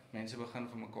 Ja. Mense begin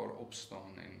vir mekaar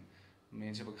opstaan en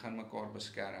mense begin mekaar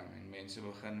beskerm en mense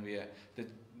begin weer dit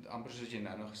amper soos jy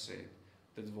nou nog gesê het,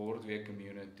 dit word weer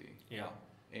community. Ja.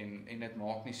 En dit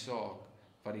maak nie saak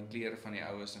wat die kleur van die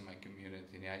oues in my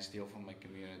community nie. Hy is deel van my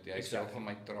community. Hy is deel van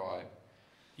my tribe.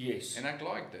 Yes. En ek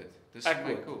like dit. Dis vir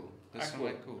my cool. Dis vir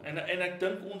my cool. En ek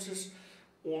dink ons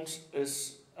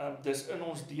is dis in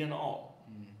ons DNA.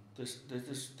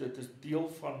 Dit is deel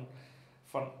van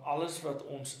alles wat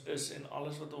ons is en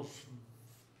alles wat ons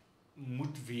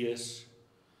moet wees.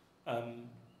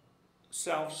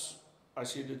 Selfs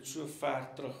as jy dit so ver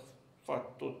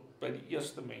terugvat tot by die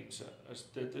eerste mense,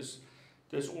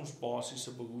 dis ons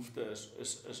basiese behoefte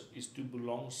is to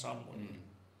belong somewhere.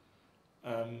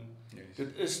 Yes.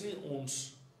 Dit is nie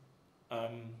ons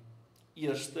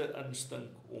eerste instink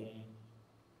om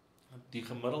die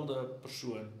gemiddelde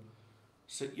persoon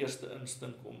se eerste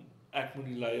instink om ek moet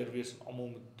die leier wees en almal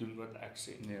moet doen wat ek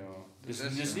sê. Ja.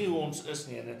 Dis nie hoe ons is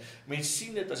nie. Mense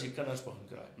sien dit as jy kinders begin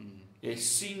kry. Jy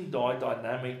sien daai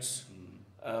dynamics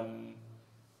en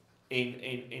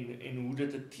hoe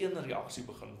dit 'n teenreaksie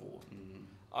begin word.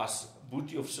 as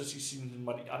boetie of sussie sien,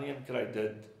 maar die ander een kry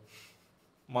dit,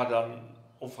 maar dan,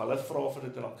 of hulle vra vir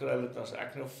dit en dan kry hulle dit, as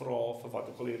ek nou vra vir wat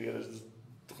ook al die rede is,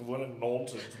 dis gewoonlik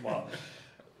nonsens, maar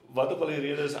wat ook al die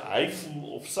rede is, hy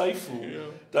voel of sy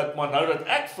voel, dat maar nou dat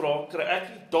ek vra, kry ek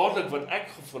nie dadelik wat ek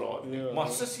gevra het, maar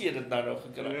sussie het dit nou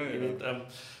gekry, jy weet,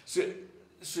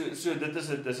 so dit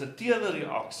is 'n teele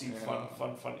reaksie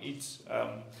van iets,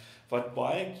 wat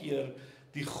baie keer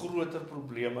die groter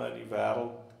probleme in die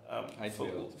wêreld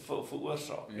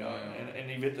veroorsaak. En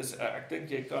jy weet, ek dink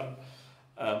jy kan,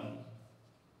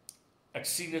 ek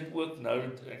sien dit ook nou,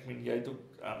 ek meen, jy het ook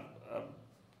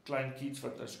klein kids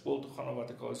wat na skool toe gaan of wat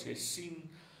ek al, as jy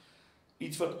sien,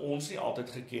 iets wat ons nie altyd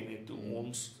geken het toe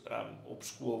ons op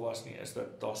skool was nie, is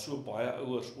dat daar so baie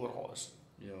ouers oral is.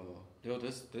 Ja, dit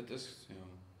is,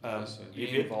 jy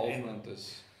weet, involvement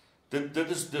is... Dit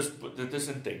is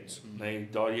intens, nee,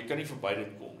 daar, jy kan nie verby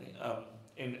dit kom nie,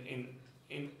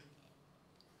 en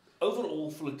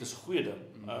overall voel ek, dis 'n goeie ding,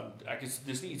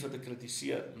 dis nie iets wat ek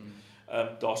kritiseer,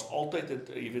 daar's altyd,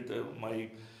 jy weet,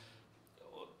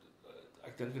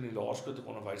 ek dink in die laerskool het ek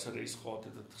onderwyseres gehad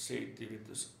het gesê, jy weet,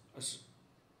 is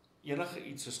enige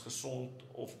iets is gesond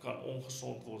of kan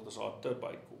ongesond word as daar te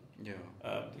bykom. Ja,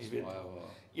 jy weet,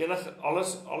 enige,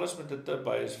 alles met 'n te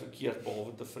by is verkeerd,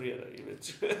 behalwe tevrede, jy weet,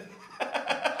 so.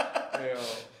 Ja.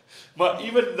 Maar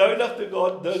even nou dat ek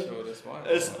daar dink,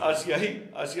 is, as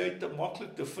jy te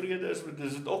maklik tevrede is,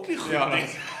 is dit ook nie goed nie.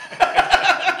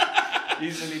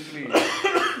 Easily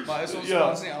pleased. Maar is ons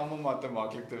mens nie almal maar te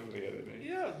maklik tevrede nie?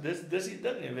 Ja, dis die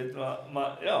ding, jy weet,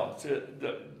 maar ja, so,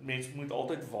 mens moet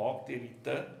altyd waak teen die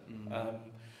te,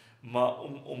 maar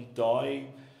om daai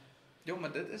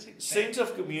maar dit is sense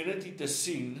of community te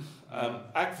sien,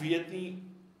 ek weet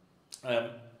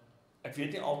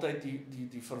nie altyd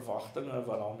die verwagtinge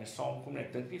wat daarmee saamkom nie.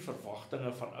 Ek dink nie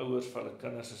verwagtinge van ouers vir hulle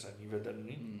kinders is 'n nuwe ding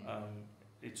nie.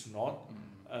 It's not.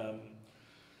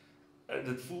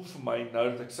 Dit voel vir my nou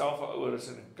dat ek self 'n ouer is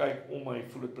en ek kyk om my,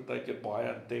 voel dit partykeer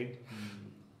baie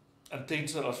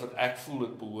intenser as wat ek voel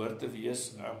dit behoort te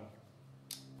wees.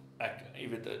 Jy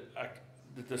weet,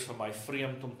 dit is vir my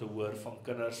vreemd om te hoor van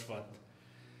kinders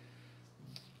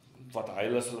wat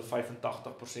huil as hulle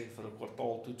 85% vir 'n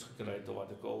kwartaaltoets gekry het of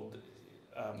wat ek al,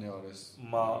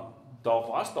 maar daar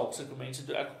was dalk sulke mense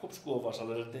toe ek ook op skool was,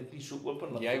 hulle het net nie so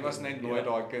openlik. Jy was net nooit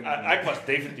daai kind. Ek was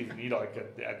definitief nie daai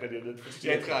kind. Ek kan dit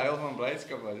verseker. Jy het gehuil van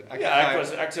blydskap.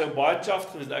 Ek sou baie chuffed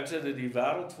geweest. Ek sou dit die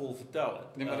wêreld vol vertel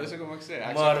het. Nee, maar dis hoekom ek sê,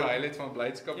 ek sou gehuil het van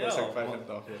blydskap as ek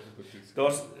 85 jaar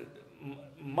getoets.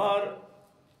 Maar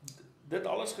dit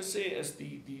alles gesê is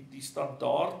die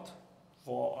standaard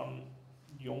waaraan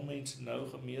jong mense nou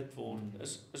gemeet word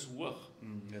is hoog.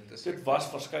 Dit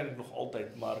was waarskynlik nog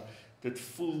altyd, maar dit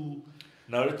voel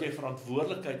nou dat jy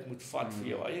verantwoordelikheid moet vat vir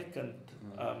jou eie kind,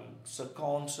 se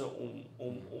kanse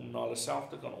om na hulle self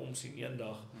te kan omsien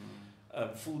eendag,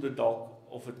 voel dit dalk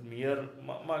of dit meer,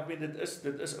 maar ek weet dit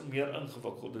is meer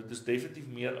ingewikkeld. Dit is definitief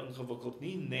meer ingewikkeld,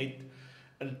 nie net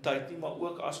in tyd nie, maar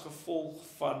ook as gevolg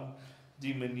van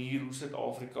die manier hoe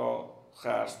Suid-Afrika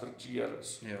geherstruktureer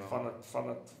is,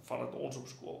 van het ons op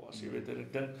skool was, jy weet, en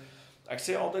ek dink, ek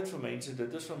sê altyd vir mense,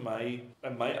 dit is vir my,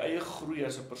 in my eie groei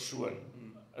as 'n persoon,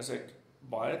 is ek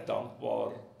baie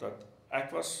dankbaar, dat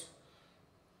ek was,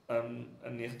 in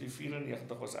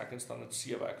 1994 was ek in standaard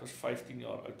 7, ek was 15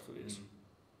 jaar oud gewees,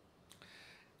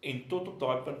 en tot op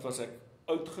daai punt was ek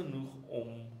oud genoeg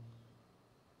om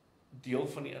deel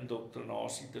van die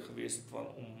indoktrinasie te gewees het,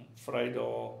 om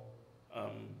Vrydag,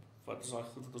 wat is daai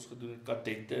goed wat ons gedoen het,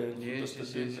 kadette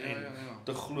en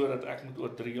te glo dat ek moet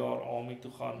oor 3 jaar army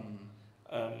toe gaan,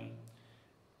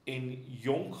 en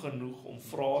jong genoeg om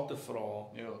vrae te vra,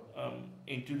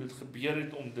 en toe dit gebeur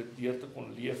het om dit deur te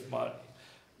kon leef, maar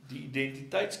die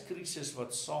identiteitskrisis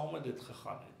wat saam met dit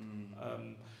gegaan het,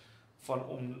 van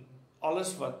om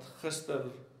alles wat gister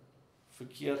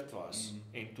verkeerd was,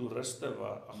 en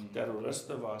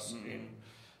terroriste was, en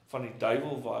van die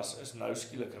duiwel was, is nou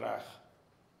skielik reg.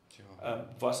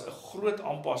 Was 'n groot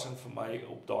aanpassing vir my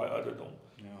op daai ouderdom,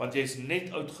 want jy is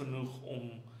net oud genoeg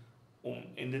om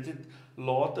en dit het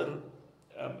later,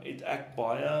 het ek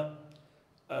baie,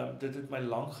 dit het my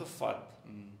lank gevat,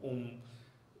 om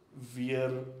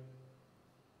weer,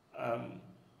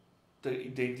 te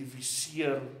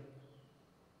identifiseer,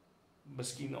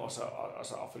 miskien as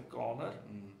 'n Afrikaner,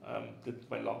 dit het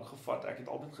my lank gevat, ek het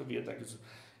altyd geweet,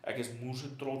 ek is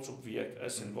moerse trots op wie ek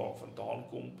is, en waar ek vandaan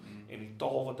kom, en die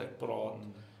taal wat ek praat,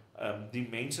 die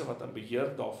mense wat in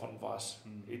beheer daarvan was,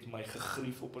 het my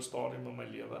gegrief op 'n stadium in my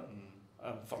lewe,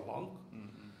 verlang,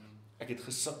 ek het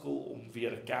gesukkel om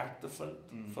weer 'n kerk te vind,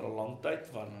 vir 'n lang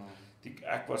tyd, want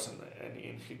ek was in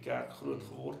die NG Kerk groot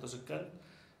geword as 'n kind,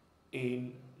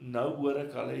 en nou hoor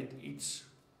ek hulle het iets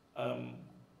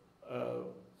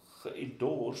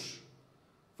geendorse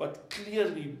wat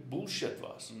clearly bullshit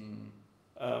was.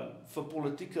 Vir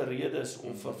politieke redes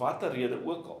of vir watter rede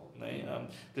ook al, nee.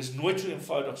 Dis nooit so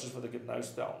eenvoudig soos wat ek dit nou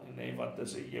stel nie, nee, want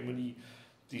jy moet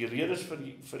die redes vir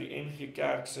die NG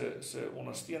Kerk se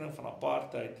ondersteuning van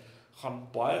apartheid gaan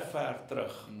baie ver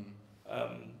terug.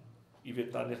 Jy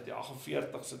weet dan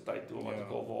 1948 se tyd, wat ek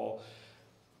al waar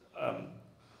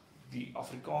die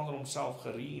Afrikaner homself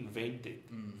gereinvent het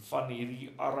van hierdie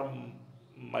arm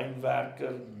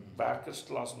mynwerker,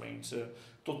 werkersklas mense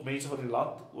tot mense wat die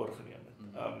land oorgeneem het.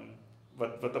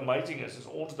 Wat amazing is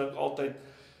ons dink altyd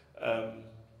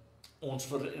ons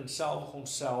vereenselwig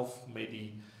onsself met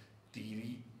die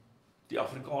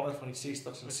Afrikaner van die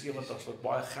 60s en 70s wat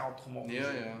baie geld gemaak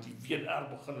het, die WNR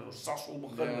begin en ons Sasol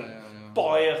begin,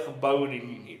 baie gebou en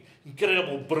die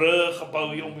incredible brug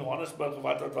gebou hier om Johannesburg,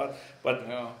 wat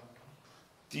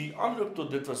die aanloop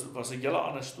tot dit was 'n hele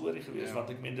ander storie geweest, want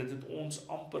ek meen dit het ons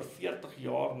amper 40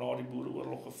 jaar na die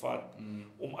Boereoorlog gevat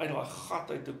om uit daai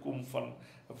gat uit te kom van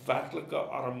werklike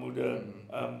armoede,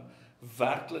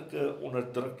 werklike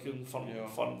onderdrukking van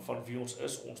wie ons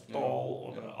is, ons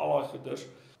taal, al daai goeders.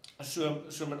 So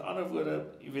met ander woorde,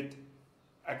 jy weet,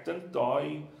 ek dink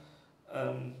daai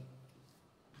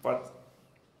wat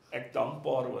ek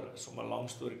dankbaar oor is om 'n lang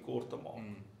storie kort te maak,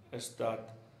 is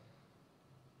dat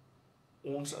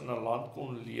ons in 'n land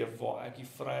kon leef waar ek die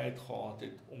vryheid gehad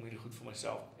het om hierdie goed vir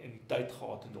myself en die tyd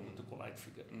gehad het om dit te kon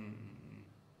uitfigure.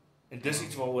 En dis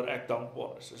iets waaroor ek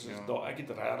dankbaar is. Ek het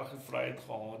regtig die vryheid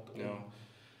gehad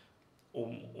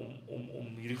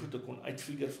om hierdie goed te kon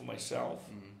uitfigure vir myself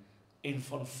en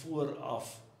van voor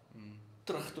af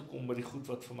terug te kom by die goed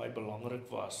wat vir my belangrik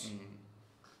was.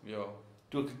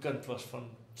 Toe ek 'n kind was van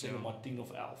sê maar 10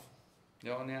 of 11.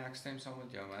 Ja, nee, ek stem saam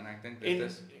met jou, man. Ek dink dit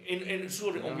is en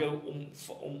sorry om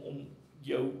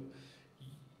jou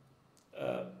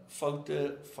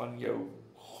foute van jou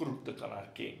groep te kan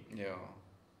herken.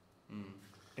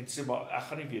 En sê maar ek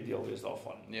gaan nie weer deel wees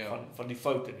daarvan van die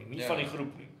foute nie van die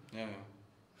groep nie.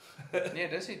 Nee,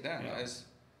 dis die ding, is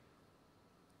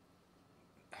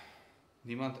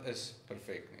niemand is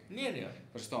perfek nie. Nee.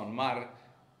 Verstaan, maar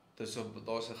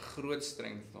daar's 'n groot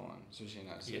strength daarin, soos jy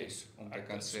nou sê, om te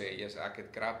kan sê, ek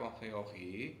het krap aangejaag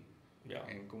hier,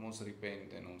 en kom ons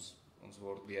repent en ons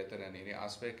word beter in hierdie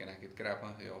aspek en ek het krap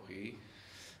aangejaag hier.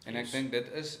 En ek dink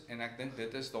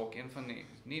dit is dalk een van die,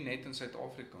 nie net in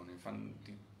Suid-Afrika nie, van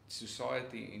die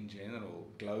society in general,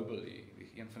 globally,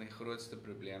 een van die grootste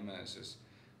probleme is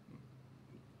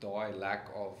daai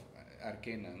lack of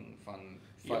erkenning van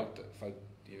foute,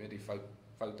 jy weet die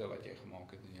foute wat jy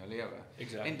gemaak het in jou lewe.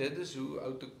 En dit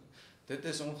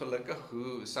is ongelukkig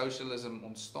hoe socialism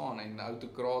ontstaan en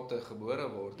autokrate gebore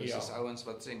word. Dis is ouens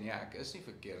wat sê, nee, ek is nie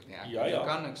verkeerd nie, ek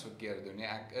kan niks verkeerd doen nie,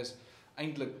 ek is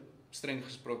eintlik streng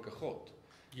gesproke God.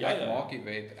 Ek maak die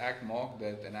wet, ek maak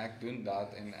dit en ek doen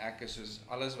dat en ek is soos,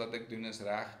 alles wat ek doen is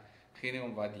reg, geen nie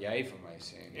om wat jy vir my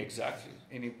sê nie. Exactly.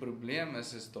 En die probleem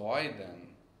is daai ding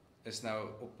is nou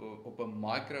op 'n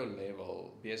micro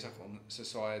level besig om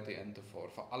society in te vaar,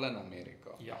 veral in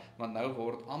Amerika. Want nou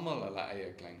word almal hulle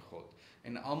eie klein God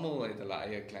en almal het hulle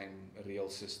eie klein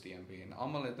reëlsisteempie en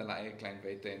almal het hulle eie klein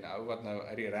wette en ou wat nou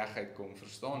uit die reg uitkom,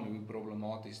 verstaan hoe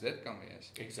problematies dit kan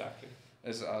wees. Exactly.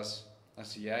 Is as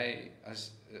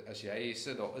jy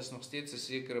sit, daar is nog steeds 'n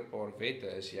sekere paar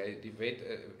wette, is jy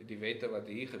die wette wat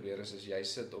hier gebeur is jy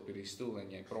sit op hierdie stoel en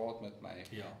jy praat met my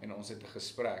en ons het 'n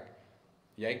gesprek.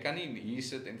 Jy kan nie hier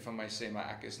sit en van my sê, maar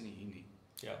ek is nie hier nie.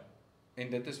 En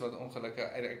dit is wat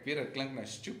ongelukkig, ek weet dit klink nou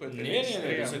stupid. Nee,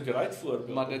 dis 'n great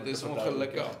voorbeeld. Maar dit is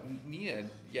ongelukkig, nee,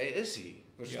 jy is hier,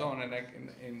 verstaan,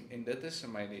 en dit is vir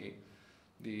my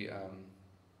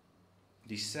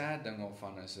die sad ding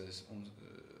daarvan is ons,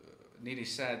 nie die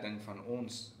sad ding van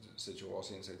ons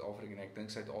situasie in Suid-Afrika, en ek dink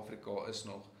Suid-Afrika is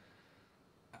nog,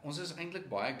 ons is eintlik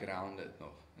baie grounded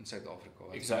nog in Suid-Afrika,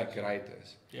 wat baie great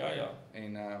is.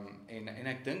 En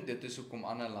ek dink dit is hoekom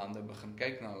ander lande begin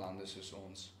kyk na lande soos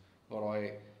ons,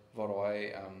 waar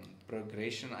daai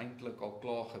progression eintlik al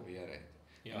klaar gebeur het.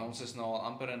 En ons is nou al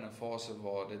amper in 'n fase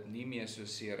waar dit nie meer so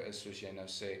seer is soos jy nou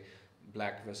sê,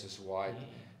 black versus white,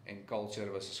 en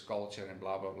culture versus culture, en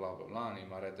bla bla bla bla nie,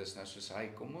 maar dit is nou soos,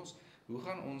 hoe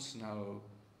gaan ons nou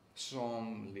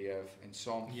saam leef en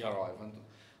saam thrive, want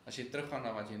as jy teruggaan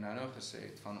na wat jy nou gesê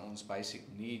het, van ons basic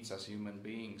needs as human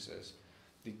beings is,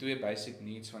 die twee basic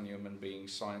needs van human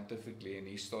beings, scientifically and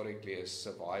historically, is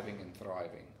surviving and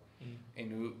thriving.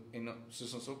 En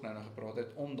soos ons ook nou gepraat het,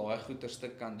 om daai goeders te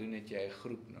kan doen, het jy 'n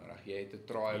groep nodig, jy het 'n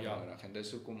tribe nodig, en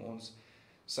dis hoekom ons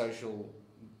social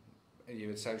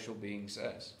beings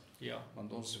is. Ja.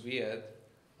 Want ons weet,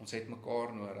 ons het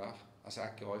mekaar nodig. As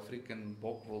ek daai freaking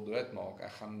bok wil doodmaak,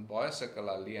 ek gaan baie sukkel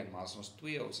alleen, maar as ons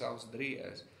 2 of selfs 3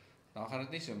 is, dan gaan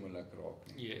dit nie so moeilik raak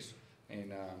nie. Yes.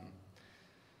 En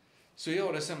so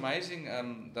ja, dis amazing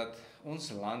dat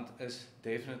ons land is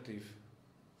definitief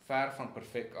ver van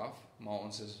perfek af, maar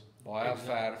ons is baie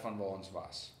ver van waar ons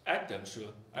was. Ek dink so.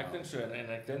 Ek dink so en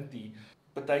ek dink die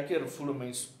partykeer voel 'n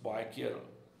mens baie keer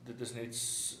dit is net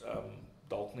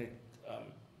dalk net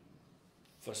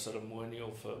vir seremonie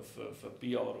of vir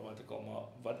PR of wat ek al, maar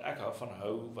wat ek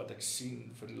hou, wat ek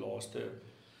sien vir die laaste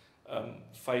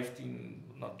 15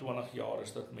 na 20 jaar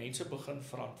is dat mense begin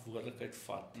verantwoordelikheid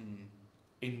vat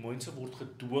en mense word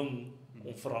gedwing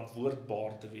om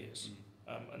verantwoordbaar te wees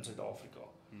in Suid-Afrika.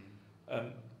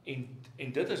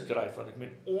 En dit is great, want ek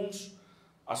meen ons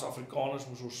as Afrikaners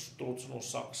moes ons trots in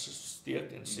ons sak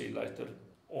steek en sê, luister,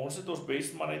 ons het ons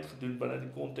bes maar net gedoen binne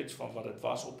die konteks van wat dit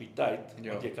was op die tyd,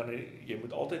 want jy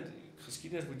moet altyd,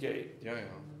 geskiedenis moet jy,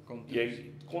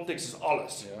 konteks is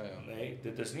alles, nee,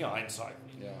 dit is nie hindsight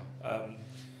nie.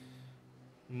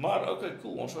 Maar okay,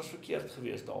 cool, ons was verkeerd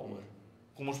geweest daaroor.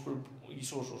 Kom ons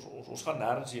gaan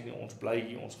nêrens heen nie, ons bly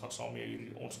hier, ons gaan saam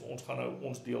hier, ons gaan nou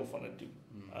ons deel van dit doen.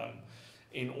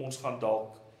 En ons gaan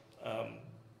dalk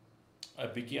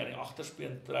 'n bietjie aan die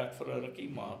agterspeen trek vir 'n rukkie,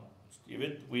 maar jy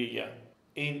weet,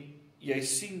 en jy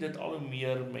sien dit al hoe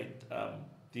meer met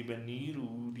die manier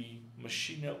hoe die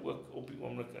masjiene ook op die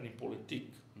oomblik in die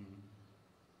politiek.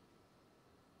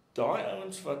 Daai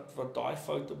ouens wat daai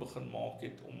foute begin maak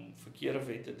het om verkeerde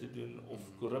wette te doen of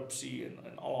korrupsie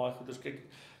en al daai goeders. Kyk,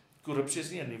 korrupsie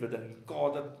is nie 'n nuwe ding.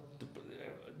 Kader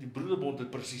die Broederbond het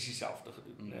presies dieselfde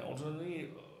gedoen. Nee,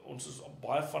 ons is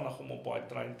baie vinnig om op daai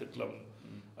trein te klim.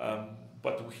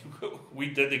 But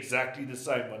we did exactly the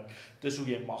same, want dis hoe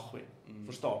jy mag wen.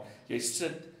 Verstaan? Jy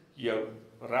sit jou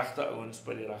regte ouens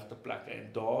by die regte plekke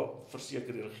en daar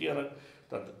verseker die regering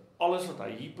dat alles wat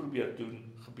hy hier probeer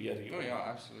doen, gebeur hier. Oh ja,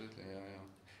 absoluut. Ja.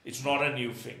 It's not a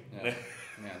new thing.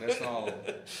 Ja, dis al.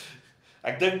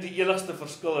 Ek dink die enigste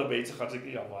verskil, mense gaan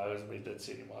seker maar as mense dit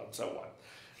sê nie, maar so wat.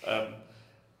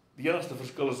 Die enigste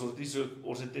verskil is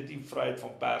ons het net nie vryheid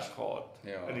van pers gehad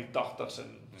in die 80s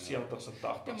en 70s en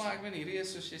 80s. Ja, maar ek weet hierdie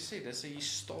is soos jy sê, dis 'n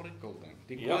historical ding.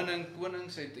 Die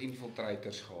konings het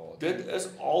infiltrators gehad. Dit is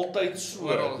altyd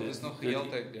so. Dit is nog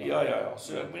heeltyd. Ja.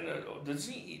 So ek meen dis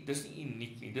nie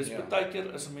uniek nie. Dis baie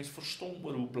keer is 'n mens verstom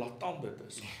oor hoe blaatant dit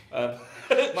is.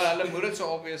 Maar hulle moet dit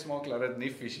so obvious maak dat dit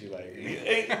nie fishy lyk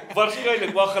nie.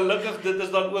 Waarskynlik, maar gelukkig dit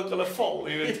is dan ook hulle val,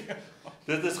 jy weet.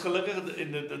 Dit is gelukkig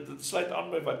en dit sluit aan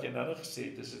by wat jy nou gesê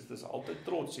het. Dit is altyd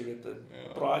trots, jy weet.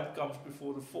 Pride comes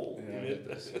before the fall, jy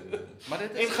weet. Maar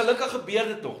dit is en gelukkig gebeur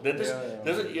dit nog. Dit is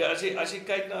as jy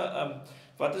kyk na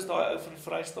wat is daai ou van die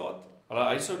Vrystaat?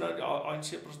 Hy sou nou die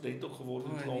ANC president ook geword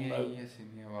het om nou.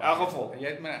 In elk geval. Jy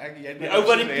het my die ou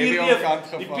wat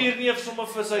die pierneef sommer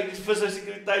vir sy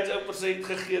sekuriteitsou persent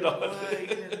gegee daar.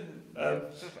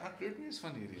 Ek weet nie eens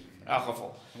van hierdie. In elk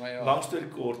geval. Lang storie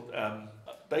kort,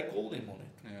 hy called hom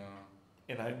net.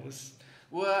 En hy moes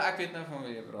ek weet nou van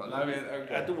wie jy praat. Nou weet ek.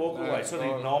 Ek het walk away. Sorry,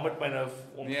 die naam het my nou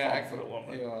ontvang vir 'n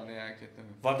oomblik. Ek weet nou.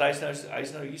 Want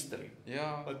hy's nou history.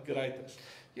 Ja, wat great is.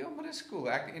 Ja, maar dit is cool.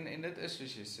 En dit is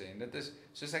soos jy sê, en dit is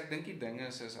soos ek dink die ding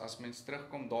is as mens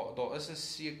terugkom, daar is 'n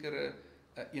sekere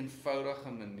 'n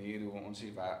eenvoudige manier hoe ons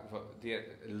die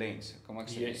lens, kom ek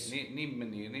sê, nie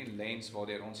manier nie, lens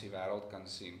waardeur ons die wêreld kan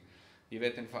sien. Jy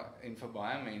weet en vir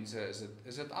baie mense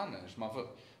is dit anders, maar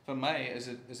vir my is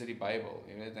dit die Bybel,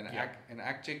 jy weet, en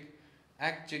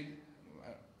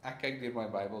ek kyk deur my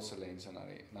Bybelse lens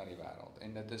na die wêreld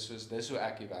en dis hoe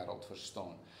ek die wêreld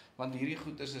verstaan. Want hierdie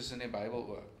goeders is in die Bybel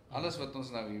ook. Alles wat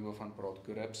ons nou hiervan praat,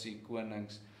 korrupsie,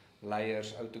 konings,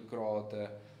 leiers, autokrate,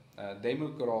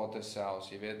 demokrate selfs,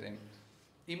 jy weet, en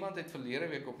iemand het verlede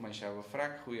week op my show 'n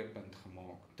vrek goeie punt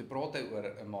gemaak. Toe praat hy oor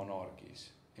 'n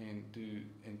monarkies en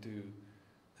toe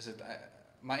is dit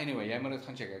maar anyway, jy moet dit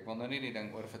gaan check. Ek wil nou nie die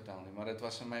ding oor vertel nie, maar dit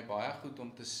was vir my baie goed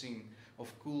om te sien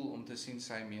of cool om te sien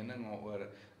sy mening daaroor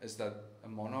is dat 'n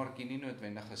monargie nie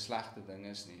noodwendig 'n slegte ding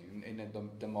is nie en 'n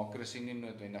demokrasie nie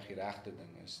noodwendig die regte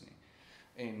ding is nie.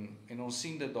 En ons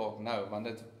sien dit dalk nou want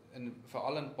dit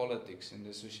veral in politics en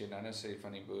dis soos jy nou sê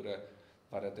van die boere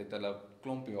wat dit het hulle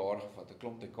klomp jaar gevat, 'n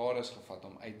klomp dekades gevat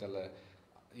om uit hulle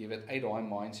jy weet uit daai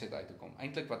mindset uit te kom.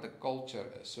 Eintlik wat 'n culture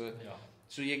is.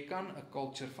 So jy kan 'n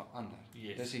culture verander.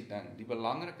 Yes. Dis die ding. Die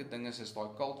belangrike ding is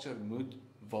daai culture moet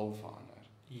wil verander.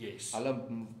 Yes.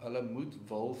 Hulle moet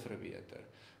wil verbeter.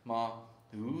 Maar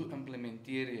hoe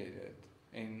implementeer jy dit?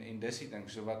 En dis die ding.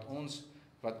 So wat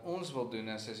ons wil doen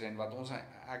is en wat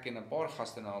ek en 'n paar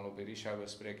gaste nou al op hierdie show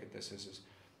bespreek het is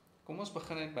kom ons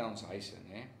begin net by ons huise,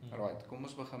 né? Right, kom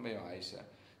ons begin by jou huise.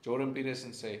 Jordan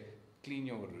Peterson sê, clean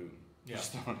your room.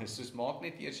 Verstaan, soos maak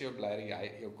net eers jou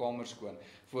jou kamer skoon,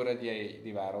 voordat jy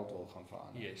die wêreld wil gaan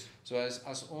verander. Yes. So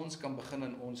as ons kan begin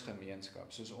in ons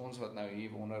gemeenskap, soos ons wat nou hier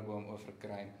Wonderboom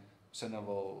oorkry,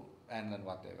 Sinnewil, en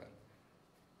whatever.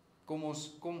 Kom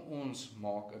ons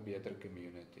maak 'n beter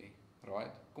community,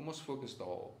 right? Kom ons fokus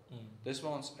daarop. Dis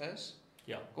waar ons is.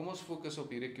 Ja. Kom ons fokus op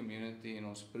hierdie community en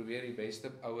ons probeer die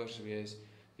beste ouers wees,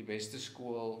 die beste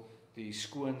skool, die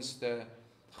skoonste,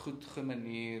 goed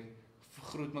gemanier,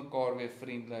 groet mekaar weer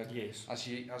vriendelik. Yes.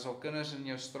 As al kinders in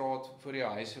jou straat voor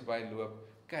jou huis verbyloop,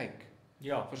 kyk.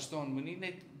 Ja. Verstaan, moenie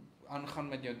net aangaan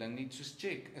met jou ding nie, soos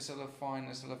check, is hulle fine,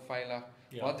 is hulle veilig,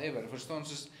 whatever. Verstaan,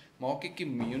 soos maak die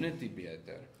community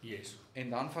beter. Yes. En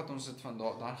dan vat ons dit van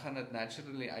daar, dan gaan dit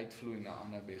naturally uitvloei na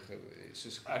ander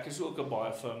soos ek is ook 'n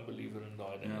baie firm believer in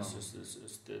daai ding.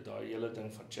 Is daai hele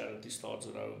ding van charity starts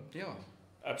at home. Ja.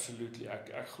 Absolutely.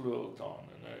 Ek glo ook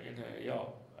daarin en ja,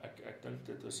 ek dink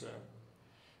dit is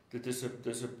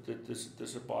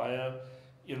 'n baie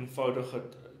eenvoudige,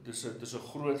 dis 'n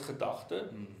groot gedagte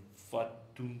wat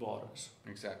doenbaar is.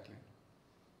 Exactly.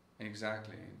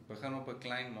 Begin op 'n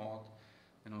klein maat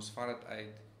en ons vat dit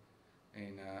uit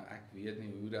en ek weet nie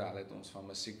hoe hulle het ons van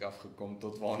musiek afgekom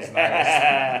tot waar ons nou is.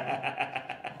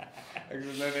 Ek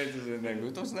was nou net so dink, hoe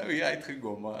het ons nou hier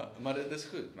uitgekom, maar dit is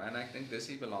goed, man. Ek dink dis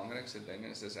die belangrikste ding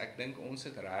is ek dink ons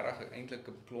het regtig eintlik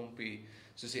 'n klompie,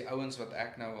 soos die ouens wat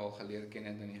ek nou al geleer ken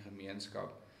het in die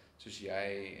gemeenskap, soos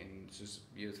jy en soos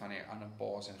jy weet van die ander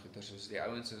paas en goeie, soos die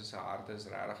ouens se harte is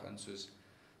regtig in soos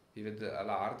jy weet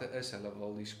hulle harte is, hulle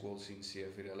wil die skool sien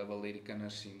seëvier, hulle wil die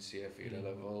kinders sien seëvier,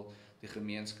 hulle wil die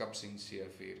gemeenskap sien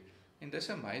seëvier. En dis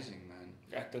amazing, man.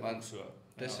 Ek dink so.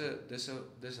 Dis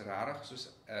regtig soos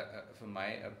vir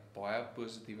my 'n baie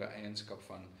positiewe eienskap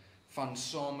van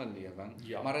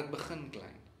samelewing, maar dit begin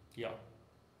klein. Ja.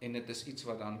 En dit is iets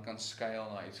wat dan kan skuil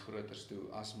na iets groters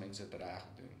toe as mense dit reg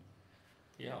doen.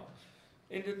 Ja.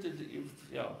 En ek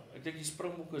dink die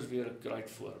Springbok is weer 'n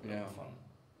great voorbeeld van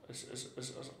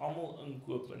is almal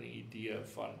inkoop in die idee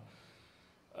van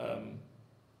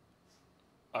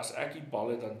as ek die bal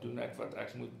het, dan doen ek wat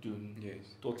ek moet doen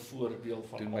tot voordeel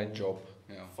van doen my job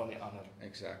van die ander.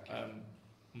 Exactly.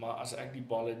 Maar as ek die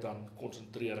bal het, dan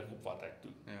konsentreer ek op wat ek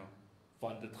doen. Ja.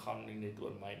 Want dit gaan nie net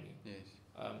oor my nie. Yes.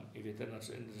 Jy weet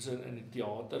in die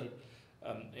teater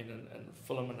en in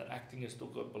film en acting is dit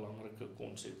ook 'n belangrike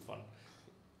konsep van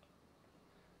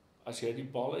as jy die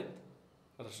bal het,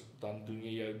 dan doen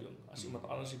jy jou ding. As iemand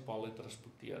anders die bal het,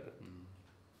 respekteer dit.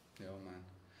 Ja, man.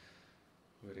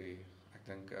 Hoorie, ek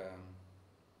dink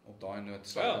op daai noot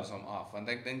sluit ons hom af, want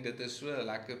ek dink dit is so 'n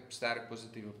lekker sterk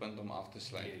positiewe punt om af te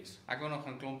sluit. Yes. Ek wou nog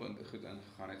 'n klomp goed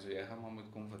ingegaan het, so jy gaan maar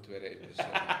moet kom vir tweede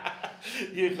episode.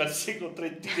 Jy gaan seker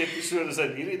omtrent 10 episodes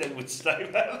uit hierdie ding moet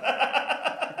skryf.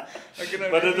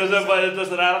 Maar dit was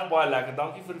regtig baie lekker.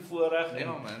 Dankie vir die voorreg.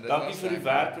 Ja, man, dankie vir die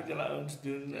werk wat julle ouens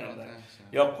doen.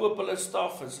 Ja, koop hulle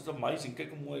staf, it's amazing. Kyk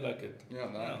hoe mooi lyk dit. Ja,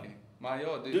 dankie. Maar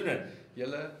ja, doen dit.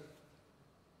 Julle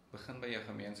begin by jou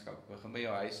gemeenskap, begin by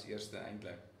jou huis eerste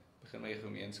eintlik. Begin by jou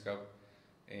gemeenskap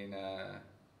en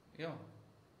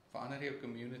verander jou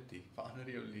community, verander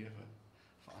jou lewe,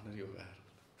 verander jou wêreld.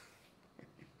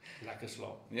 Lekker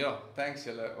slaap. Ja, thanks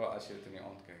julle, as jy dit in die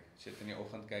aand kyk. As jy dit in die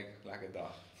oggend kyk, lekker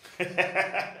dag.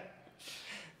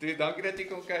 Dankie dat jy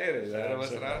kom kuier. Dit was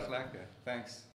regtig lekker. Thanks.